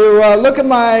if you look at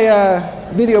my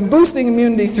video, Boosting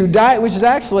Immunity Through Diet, which is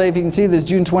actually, if you can see this,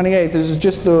 June 28th, this is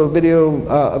just the video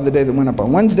of the day that went up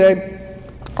on Wednesday.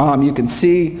 You can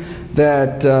see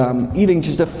that eating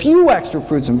just a few extra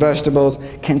fruits and vegetables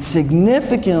can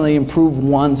significantly improve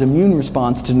one's immune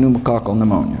response to pneumococcal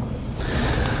pneumonia.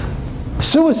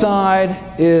 Suicide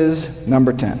is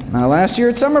number 10. Now, last year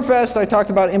at Summerfest, I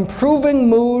talked about improving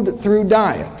mood through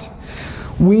diet.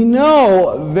 We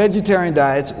know vegetarian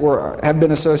diets have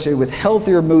been associated with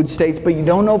healthier mood states, but you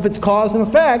don't know if it's cause and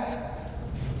effect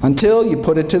until you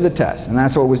put it to the test. And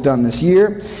that's what was done this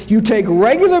year. You take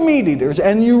regular meat eaters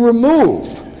and you remove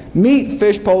meat,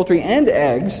 fish, poultry, and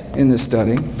eggs in this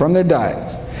study from their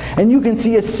diets. And you can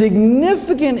see a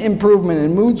significant improvement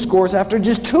in mood scores after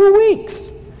just 2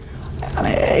 weeks. I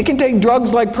mean, it can take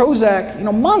drugs like Prozac,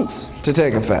 months to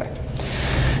take effect.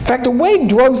 In fact, the way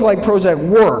drugs like Prozac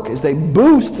work is they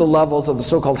boost the levels of the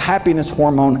so-called happiness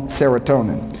hormone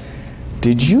serotonin.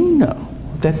 Did you know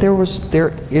that there is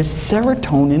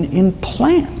serotonin in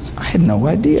plants? I had no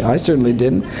idea. I certainly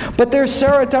didn't. But there's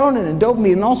serotonin and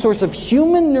dopamine and all sorts of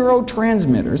human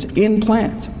neurotransmitters in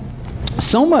plants.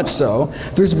 So much so,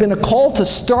 there's been a call to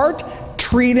start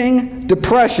treating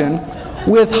depression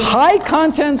with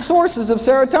high-content sources of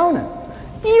serotonin.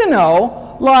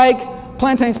 Like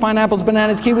plantains, pineapples,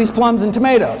 bananas, kiwis, plums, and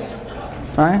tomatoes.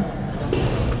 Right?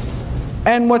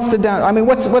 And what's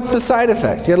the side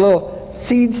effects? You get a little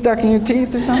seed stuck in your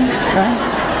teeth or something? Right?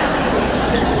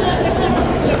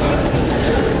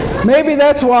 Maybe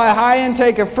that's why high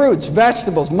intake of fruits,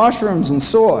 vegetables, mushrooms, and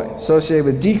soy associated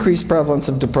with decreased prevalence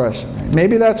of depression. Right?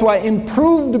 Maybe that's why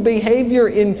improved behavior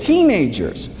in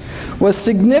teenagers was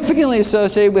significantly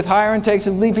associated with higher intakes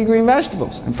of leafy green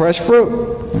vegetables and fresh fruit.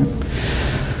 Right?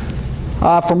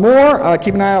 For more,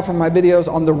 keep an eye out for my videos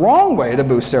on the wrong way to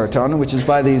boost serotonin, which is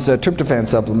by these tryptophan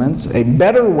supplements, a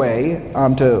better way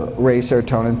to raise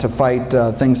serotonin to fight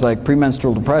things like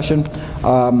premenstrual depression,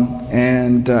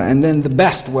 and then the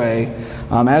best way,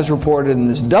 as reported in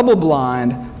this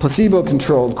double-blind,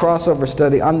 placebo-controlled crossover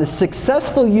study on the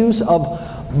successful use of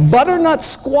butternut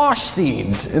squash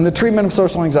seeds in the treatment of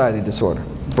social anxiety disorder,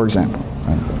 for example.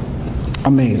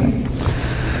 Amazing.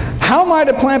 How might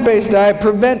a plant-based diet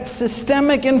prevent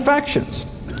systemic infections?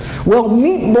 Well,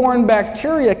 meat-borne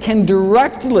bacteria can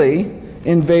directly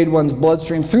invade one's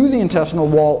bloodstream through the intestinal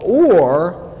wall,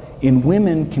 or in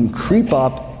women can creep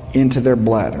up into their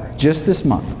bladder. Just this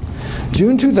month,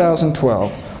 June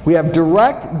 2012, we have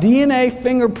direct DNA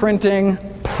fingerprinting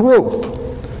proof,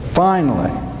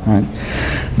 finally, right,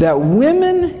 that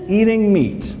women eating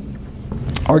meat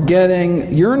are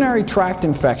getting urinary tract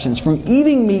infections from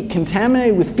eating meat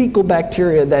contaminated with fecal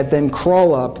bacteria that then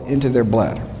crawl up into their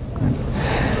bladder. Right?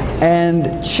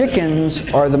 And chickens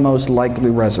are the most likely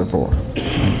reservoir.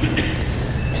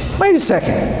 Wait a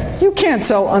second. You can't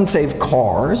sell unsafe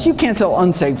cars. You can't sell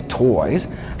unsafe toys.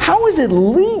 How is it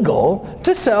legal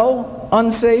to sell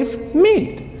unsafe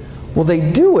meat? Well, they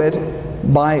do it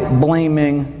by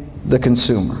blaming the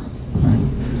consumer. Right?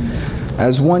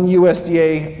 As one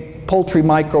USDA poultry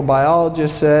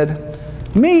microbiologist said,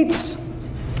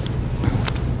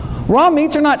 raw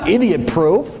meats are not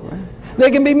idiot-proof. They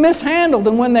can be mishandled,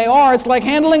 and when they are, it's like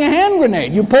handling a hand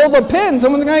grenade. You pull the pin,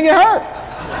 someone's going to get hurt.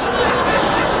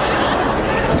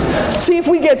 See, if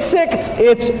we get sick,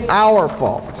 it's our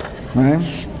fault. Right?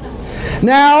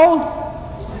 Now,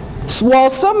 while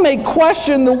some may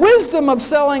question the wisdom of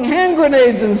selling hand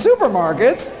grenades in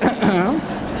supermarkets,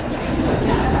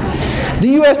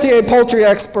 the USDA poultry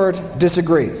expert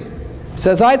disagrees.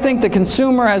 Says, I think the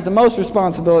consumer has the most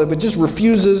responsibility, but just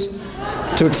refuses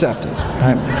to accept it.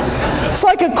 Right? It's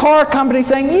like a car company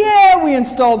saying, yeah, we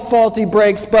installed faulty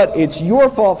brakes, but it's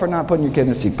your fault for not putting your kid in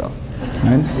a seatbelt.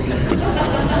 Right?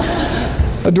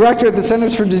 A director at the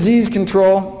Centers for Disease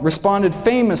Control responded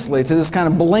famously to this kind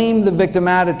of blame the victim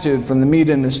attitude from the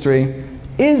meat industry.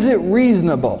 Is it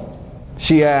reasonable,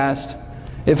 she asked,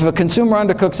 if a consumer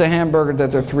undercooks a hamburger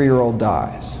that their 3-year-old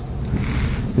dies?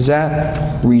 Is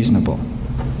that reasonable?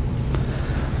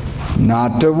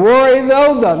 Not to worry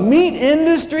though, the meat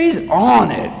industry's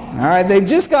on it. All right, they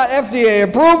just got FDA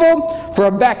approval for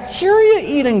a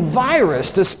bacteria-eating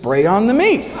virus to spray on the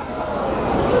meat.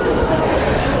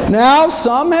 Now,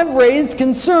 some have raised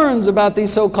concerns about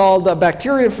these so-called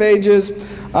bacteriophages,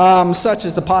 such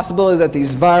as the possibility that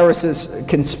these viruses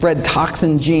can spread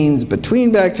toxin genes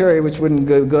between bacteria, which wouldn't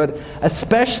go good,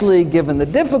 especially given the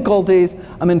difficulties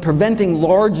in preventing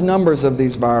large numbers of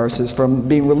these viruses from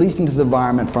being released into the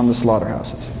environment from the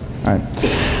slaughterhouses. All right.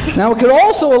 Now, it could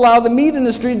also allow the meat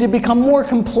industry to become more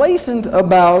complacent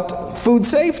about food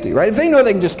safety, right? If they know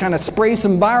they can just kind of spray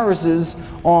some viruses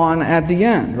on at the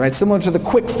end, right? Similar to the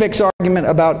quick fix argument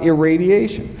about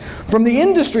irradiation. From the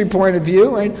industry point of view,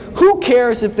 right, who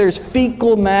cares if there's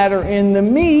fecal matter in the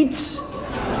meats,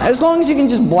 as long as you can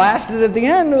just blast it at the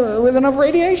end with enough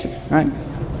radiation, right?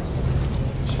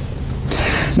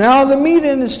 Now, the meat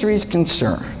industry is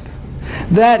concerned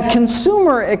that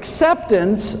consumer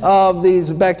acceptance of these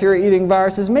bacteria-eating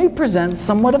viruses may present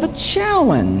somewhat of a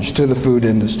challenge to the food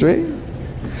industry.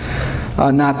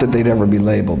 Not that they'd ever be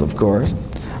labeled, of course.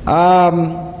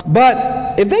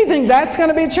 But if they think that's going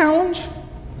to be a challenge,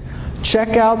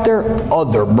 check out their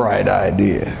other bright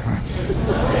idea.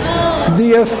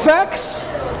 The effects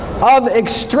of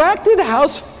extracted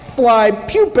housefly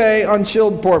pupae on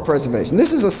chilled pork preservation.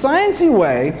 This is a sciencey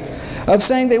way of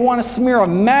saying they want to smear a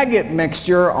maggot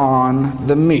mixture on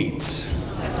the meat.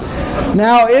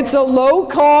 Now, it's a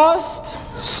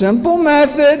low-cost, simple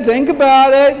method. Think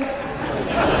about it.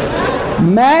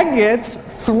 Maggots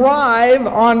thrive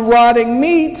on rotting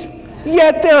meat,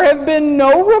 yet there have been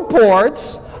no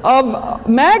reports of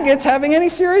maggots having any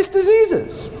serious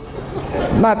diseases.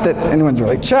 Not that anyone's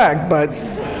really checked, but,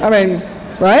 I mean,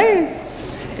 right?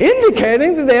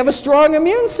 Indicating that they have a strong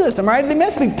immune system, right? They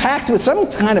must be packed with some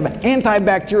kind of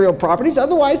antibacterial properties,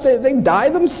 otherwise they die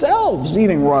themselves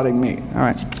eating rotting meat. All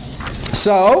right.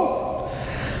 So,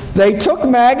 they took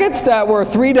maggots that were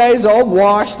 3 days old,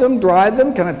 washed them, dried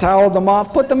them, kind of toweled them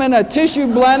off, put them in a tissue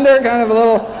blender, kind of a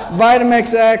little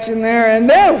Vitamix action there, and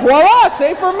then voila,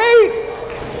 safer meat.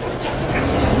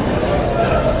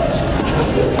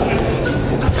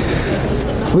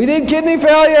 We did kidney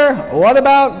failure. What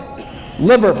about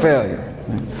liver failure?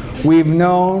 We've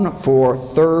known for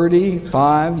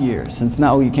 35 years, since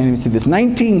now you can't even see this,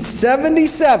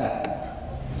 1977,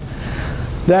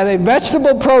 that a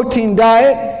vegetable protein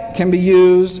diet can be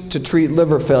used to treat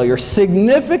liver failure,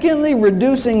 significantly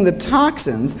reducing the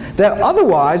toxins that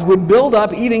otherwise would build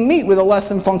up eating meat with a less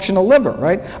than functional liver,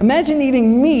 right? Imagine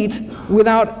eating meat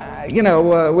without,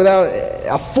 without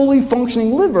a fully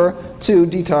functioning liver to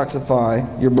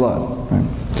detoxify your blood. Right?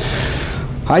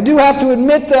 I do have to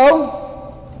admit, though,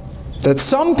 that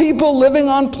some people living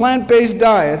on plant-based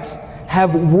diets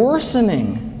have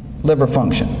worsening liver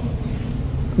function.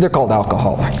 They're called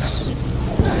alcoholics.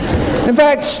 In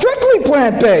fact, strictly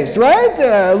plant-based,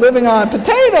 right? Living on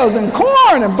potatoes and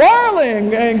corn and barley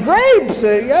and grapes.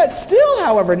 Still,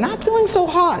 however, not doing so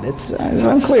hot. It's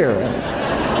unclear.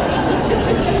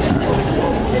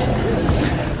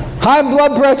 High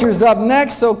blood pressure is up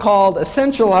next, so-called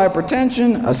essential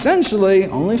hypertension, essentially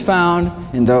only found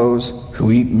in those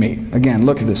who eat meat. Again,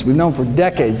 look at this. We've known for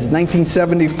decades, it's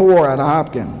 1974 out of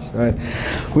Hopkins, right?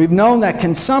 We've known that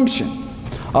consumption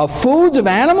of foods of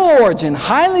animal origin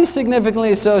highly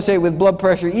significantly associate with blood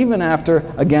pressure even after,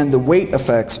 again, the weight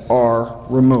effects are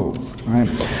removed, right?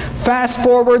 Fast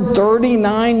forward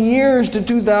 39 years to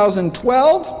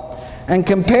 2012, and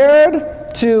compared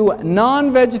to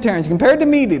non-vegetarians, compared to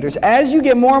meat eaters, as you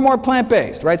get more and more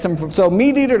plant-based, right? So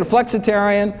meat eater to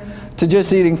flexitarian, to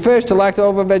just eating fish, to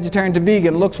lacto-vegetarian, to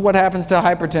vegan, looks what happens to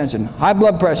hypertension, high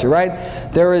blood pressure,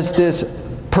 right? There is this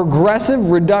progressive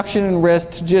reduction in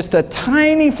risk to just a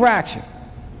tiny fraction.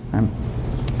 Right?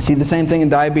 See the same thing in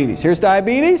diabetes. Here's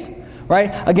diabetes,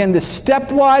 right? Again, the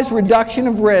stepwise reduction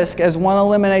of risk as one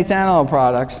eliminates animal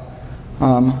products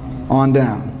on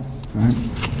down. Right?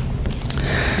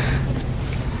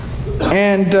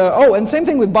 And same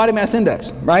thing with body mass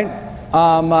index, right?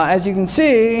 As you can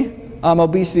see,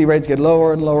 obesity rates get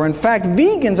lower and lower. In fact,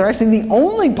 vegans are actually the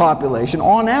only population,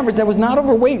 on average, that was not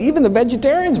overweight. Even the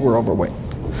vegetarians were overweight.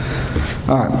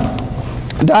 All right.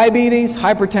 Diabetes,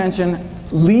 hypertension,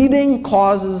 leading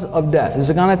causes of death. Is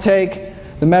it going to take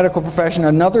the medical profession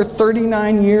another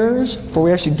 39 years before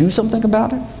we actually do something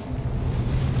about it?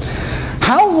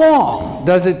 How long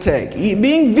does it take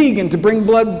being vegan to bring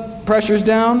blood pressures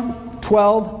down?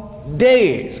 12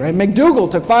 days. Right? McDougall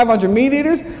took 500 meat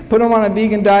eaters, put them on a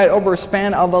vegan diet over a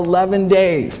span of 11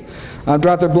 days.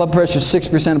 Dropped their blood pressure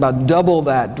 6%, about double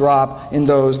that drop in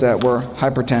those that were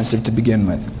hypertensive to begin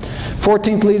with.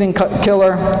 14th leading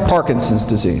killer, Parkinson's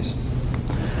disease.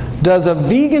 Does a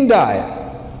vegan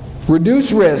diet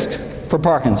reduce risk for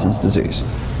Parkinson's disease?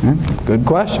 Good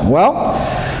question. Well,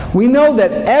 we know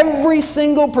that every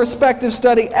single prospective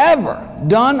study ever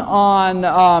done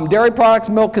on dairy products,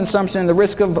 milk consumption, and the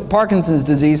risk of Parkinson's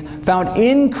disease found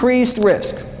increased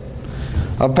risk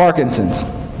of Parkinson's.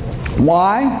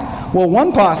 Why? Well,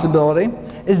 one possibility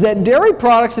is that dairy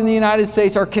products in the United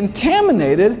States are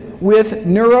contaminated with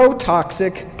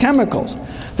neurotoxic chemicals.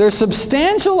 There's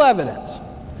substantial evidence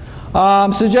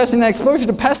suggesting that exposure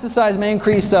to pesticides may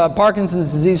increase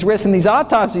Parkinson's disease risk, and these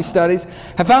autopsy studies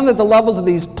have found that the levels of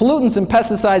these pollutants and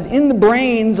pesticides in the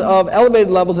brains of elevated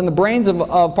levels in the brains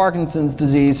of Parkinson's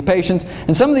disease patients,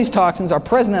 and some of these toxins are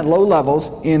present at low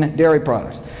levels in dairy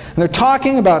products. And they're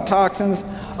talking about toxins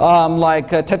like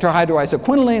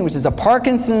tetrahydroisoquinoline, which is a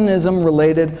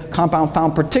Parkinsonism-related compound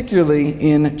found particularly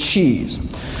in cheese.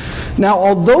 Now,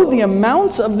 although the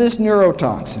amounts of this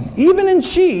neurotoxin, even in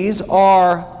cheese,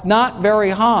 are not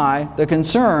very high, the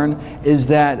concern is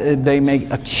that they may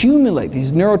accumulate.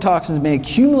 These neurotoxins may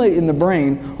accumulate in the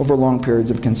brain over long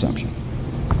periods of consumption.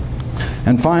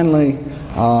 And finally,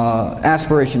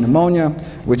 aspiration pneumonia,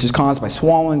 which is caused by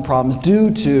swallowing problems due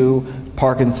to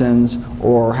Parkinson's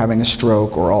or having a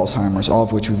stroke or Alzheimer's, all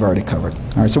of which we've already covered.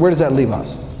 All right, so where does that leave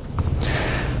us?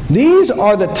 These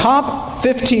are the top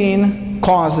 15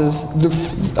 causes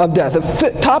of death,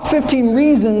 the top 15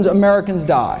 reasons Americans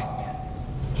die.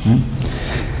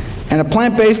 And a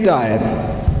plant-based diet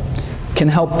can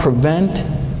help prevent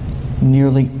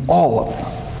nearly all of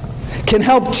them, can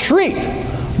help treat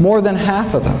more than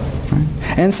half of them,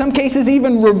 and in some cases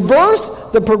even reverse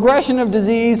the progression of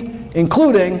disease,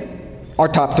 including our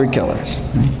top 3 killers.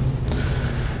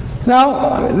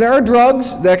 Now, there are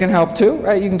drugs that can help too,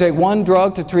 right? You can take one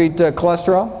drug to treat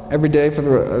cholesterol every day for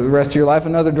the rest of your life,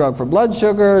 another drug for blood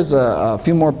sugars, a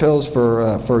few more pills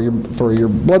for your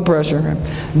blood pressure. Right?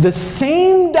 The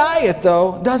same diet,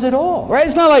 though, does it all, right?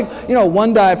 It's not like, you know,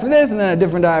 one diet for this and then a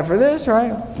different diet for this,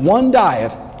 right? One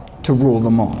diet to rule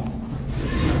them all.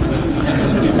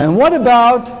 And what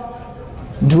about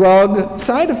drug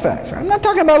side effects? Right? I'm not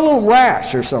talking about a little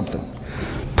rash or something.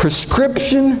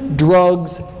 Prescription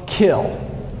drugs kill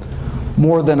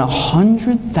more than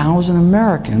 100,000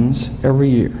 Americans every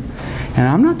year. And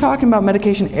I'm not talking about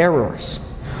medication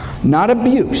errors, not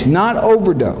abuse, not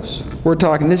overdose. We're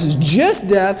talking, this is just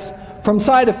deaths from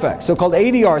side effects, so-called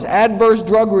ADRs, adverse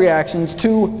drug reactions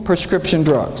to prescription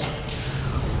drugs.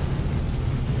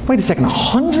 Wait a second,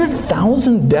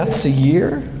 100,000 deaths a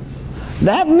year?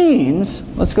 That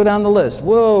means, let's go down the list.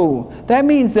 Whoa, that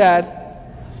means that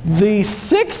the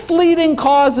 6th leading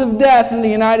cause of death in the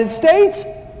United States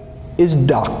is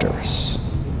doctors.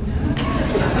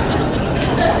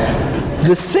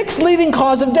 The 6th leading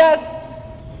cause of death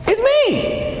is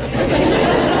me.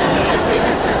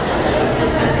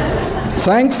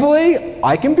 Thankfully,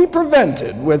 I can be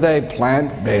prevented with a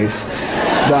plant-based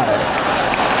diet.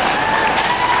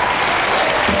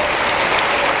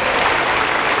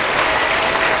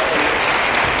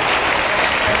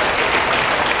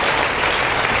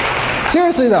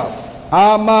 Seriously though,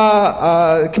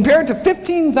 compared to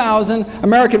 15,000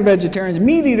 American vegetarians,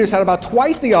 meat eaters had about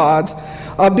twice the odds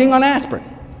of being on aspirin,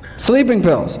 sleeping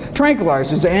pills,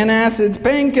 tranquilizers, antacids,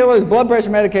 painkillers, blood pressure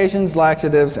medications,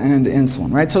 laxatives, and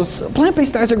insulin. Right? So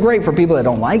plant-based diets are great for people that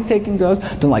don't like taking drugs,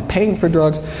 don't like paying for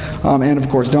drugs, and of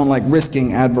course don't like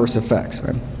risking adverse effects.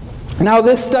 Right? Now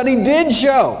this study did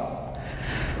show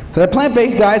that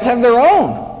plant-based diets have their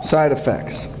own side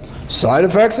effects. Side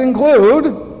effects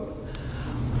include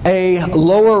a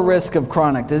lower risk of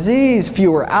chronic disease,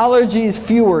 fewer allergies,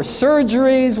 fewer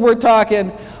surgeries. We're talking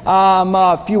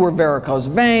fewer varicose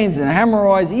veins and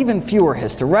hemorrhoids, even fewer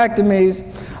hysterectomies.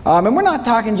 And we're not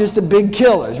talking just the big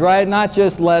killers, right? Not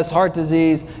just less heart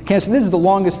disease, cancer. This is the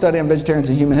longest study on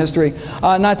vegetarians in human history.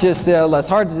 Not just less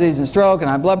heart disease and stroke and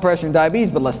high blood pressure and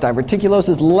diabetes, but less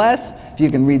diverticulosis, less, if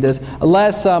you can read this,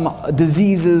 less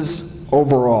diseases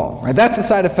overall. Right? That's the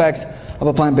side effects of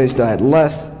a plant-based diet,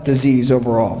 less disease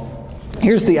overall.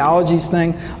 Here's the allergies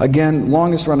thing. Again,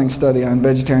 longest running study on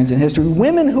vegetarians in history.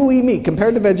 Women who eat meat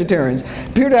compared to vegetarians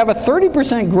appear to have a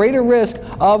 30% greater risk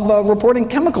of reporting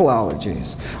chemical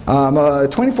allergies,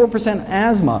 24%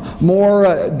 asthma,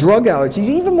 more drug allergies,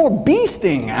 even more bee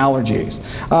sting allergies,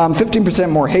 15%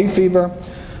 more hay fever.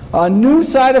 A new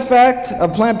side effect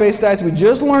of plant-based diets we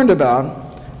just learned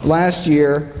about last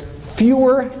year,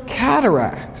 fewer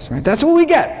cataracts. Right? That's what we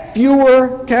get.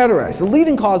 fewer cataracts, the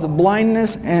leading cause of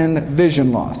blindness and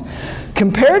vision loss.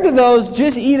 Compared to those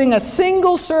just eating a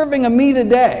single serving of meat a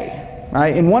day,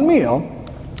 right, in one meal,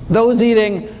 those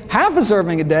eating half a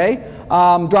serving a day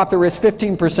dropped their risk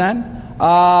 15%.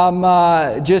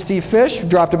 Just eat fish,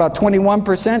 dropped about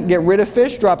 21%. Get rid of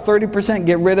fish, dropped 30%.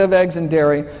 Get rid of eggs and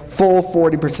dairy, full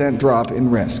 40% drop in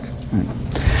risk. Right.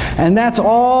 And that's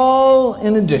all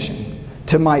in addition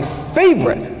to my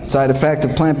favorite side effect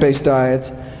of plant-based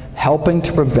diets, helping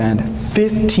to prevent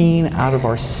 15 out of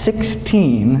our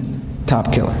 16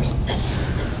 top killers.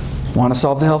 Want to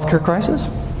solve the healthcare crisis?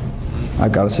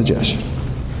 I've got a suggestion.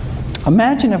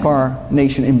 Imagine if our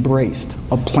nation embraced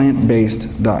a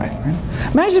plant-based diet. Right?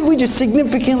 Imagine if we just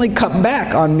significantly cut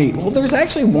back on meat. Well, there's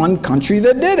actually one country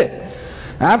that did it.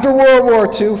 After World War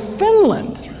II,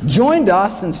 Finland joined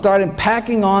us and started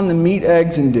packing on the meat,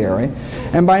 eggs, and dairy.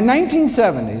 And by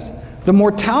 1970s, the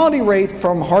mortality rate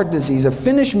from heart disease of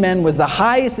Finnish men was the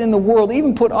highest in the world,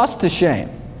 even put us to shame.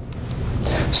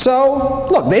 So,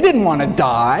 look, they didn't want to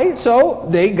die, so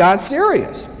they got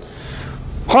serious.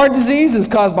 Heart disease is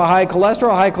caused by high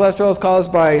cholesterol. High cholesterol is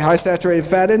caused by high saturated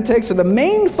fat intake. So the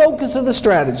main focus of the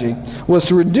strategy was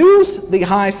to reduce the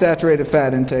high saturated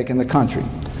fat intake in the country.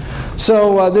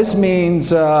 So this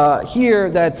means here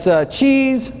that's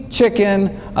cheese,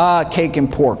 chicken, cake, and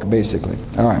pork, basically.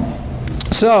 All right.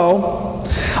 So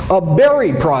a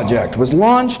berry project was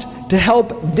launched to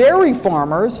help dairy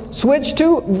farmers switch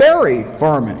to berry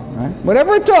farming, right?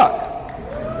 Whatever it took.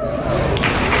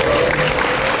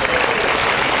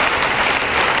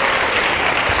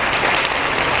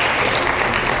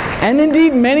 And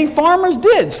indeed, many farmers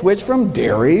did switch from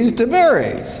dairies to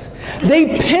berries.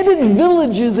 They pitted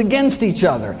villages against each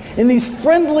other in these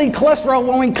friendly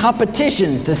cholesterol-lowering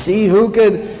competitions to see who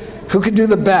could do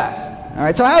the best. All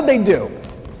right, so how'd they do?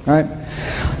 All right,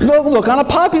 look, on a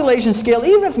population scale,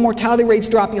 even if mortality rates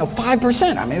drop,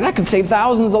 5%, I mean, that could save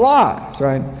thousands of lives,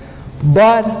 right?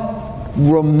 But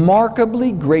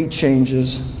remarkably great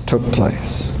changes took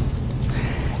place.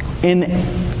 In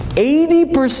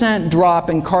 80% drop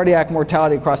in cardiac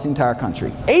mortality across the entire country.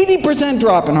 80%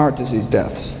 drop in heart disease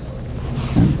deaths.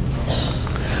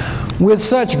 With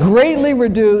such greatly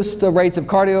reduced rates of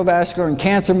cardiovascular and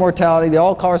cancer mortality, the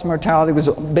all-cause mortality was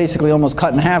basically almost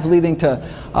cut in half, leading to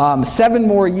 7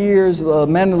 more years,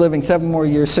 men are living 7 more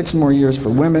years, 6 more years for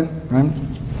women. Right?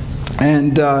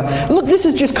 And look, this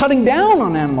is just cutting down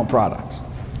on animal products.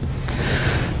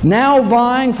 Now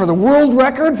vying for the world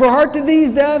record for heart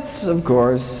disease deaths, of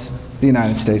course, the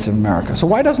United States of America. So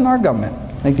why doesn't our government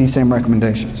make these same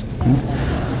recommendations?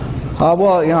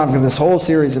 Well, I've got this whole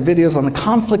series of videos on the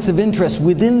conflicts of interest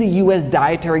within the U.S.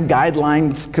 Dietary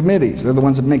Guidelines Committees. They're the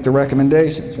ones that make the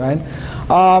recommendations, right?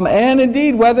 And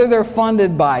indeed, whether they're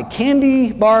funded by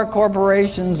candy bar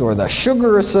corporations or the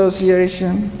Sugar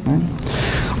Association, right?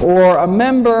 Or a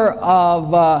member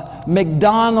of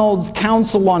McDonald's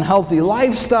Council on Healthy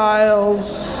Lifestyles,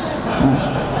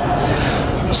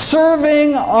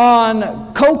 serving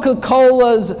on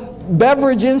Coca-Cola's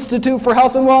Beverage Institute for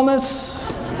Health and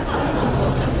Wellness.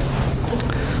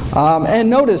 And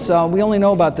notice, we only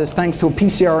know about this thanks to a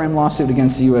PCRM lawsuit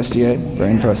against the USDA.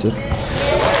 Very impressive.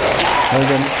 Very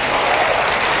good.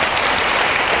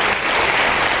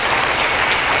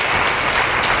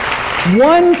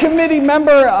 One committee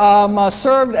member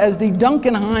served as the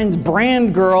Duncan Hines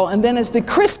brand girl and then as the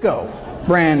Crisco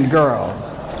brand girl.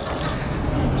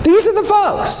 These are the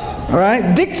folks, all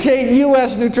right, dictate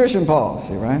U.S. nutrition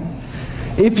policy, right?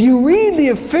 If you read the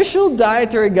official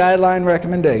dietary guideline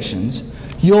recommendations,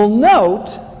 you'll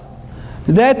note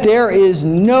that there is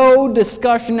no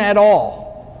discussion at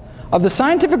all of the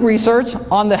scientific research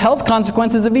on the health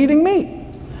consequences of eating meat.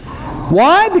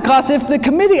 Why? Because if the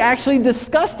committee actually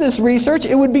discussed this research,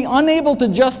 it would be unable to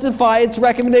justify its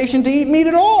recommendation to eat meat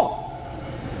at all,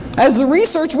 as the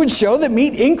research would show that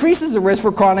meat increases the risk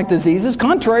for chronic diseases,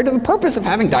 contrary to the purpose of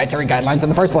having dietary guidelines in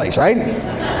the first place, right?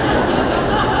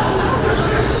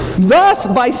 Thus,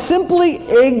 by simply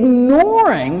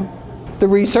ignoring the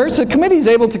research, the committee is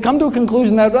able to come to a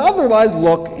conclusion that would otherwise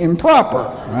look improper,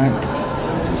 right?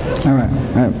 All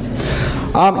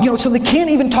right. So they can't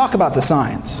even talk about the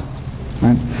science.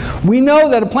 Right? We know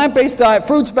that a plant-based diet,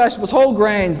 fruits, vegetables, whole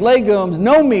grains, legumes,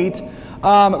 no meat,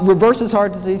 reverses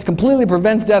heart disease, completely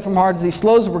prevents death from heart disease,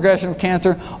 slows the progression of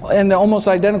cancer, and the almost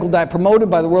identical diet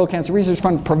promoted by the World Cancer Research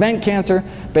Fund prevent cancer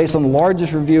based on the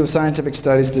largest review of scientific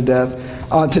studies to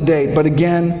date. But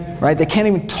again, right, they can't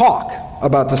even talk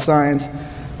about the science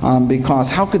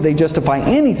because how could they justify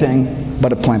anything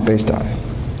but a plant-based diet?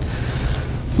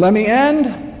 Let me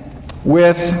end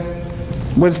with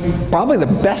what's probably the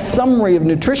best summary of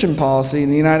nutrition policy in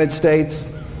the United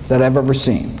States that I've ever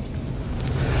seen.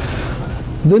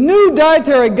 The new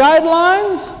dietary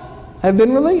guidelines have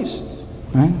been released.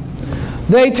 Right?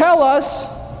 They tell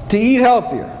us to eat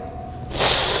healthier,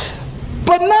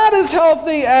 but not as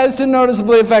healthy as to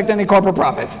noticeably affect any corporate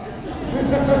profits.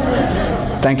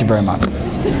 Thank you very much.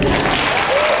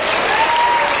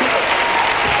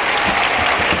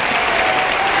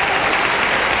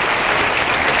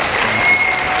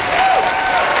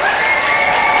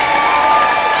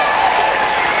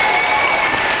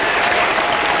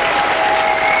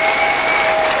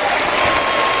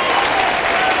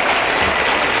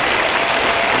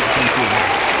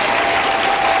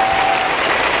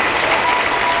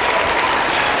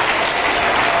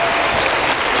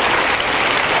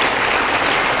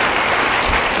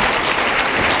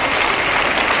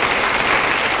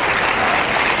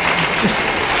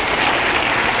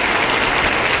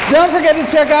 Don't forget to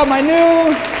check out my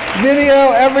new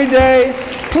video every day.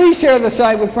 Please share the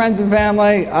site with friends and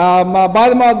family. Buy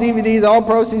them all DVDs, all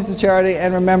proceeds to charity.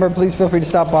 And remember, please feel free to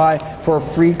stop by for a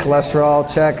free cholesterol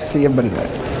check. See everybody there.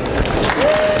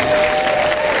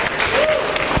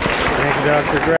 Thank you, Dr. Gray.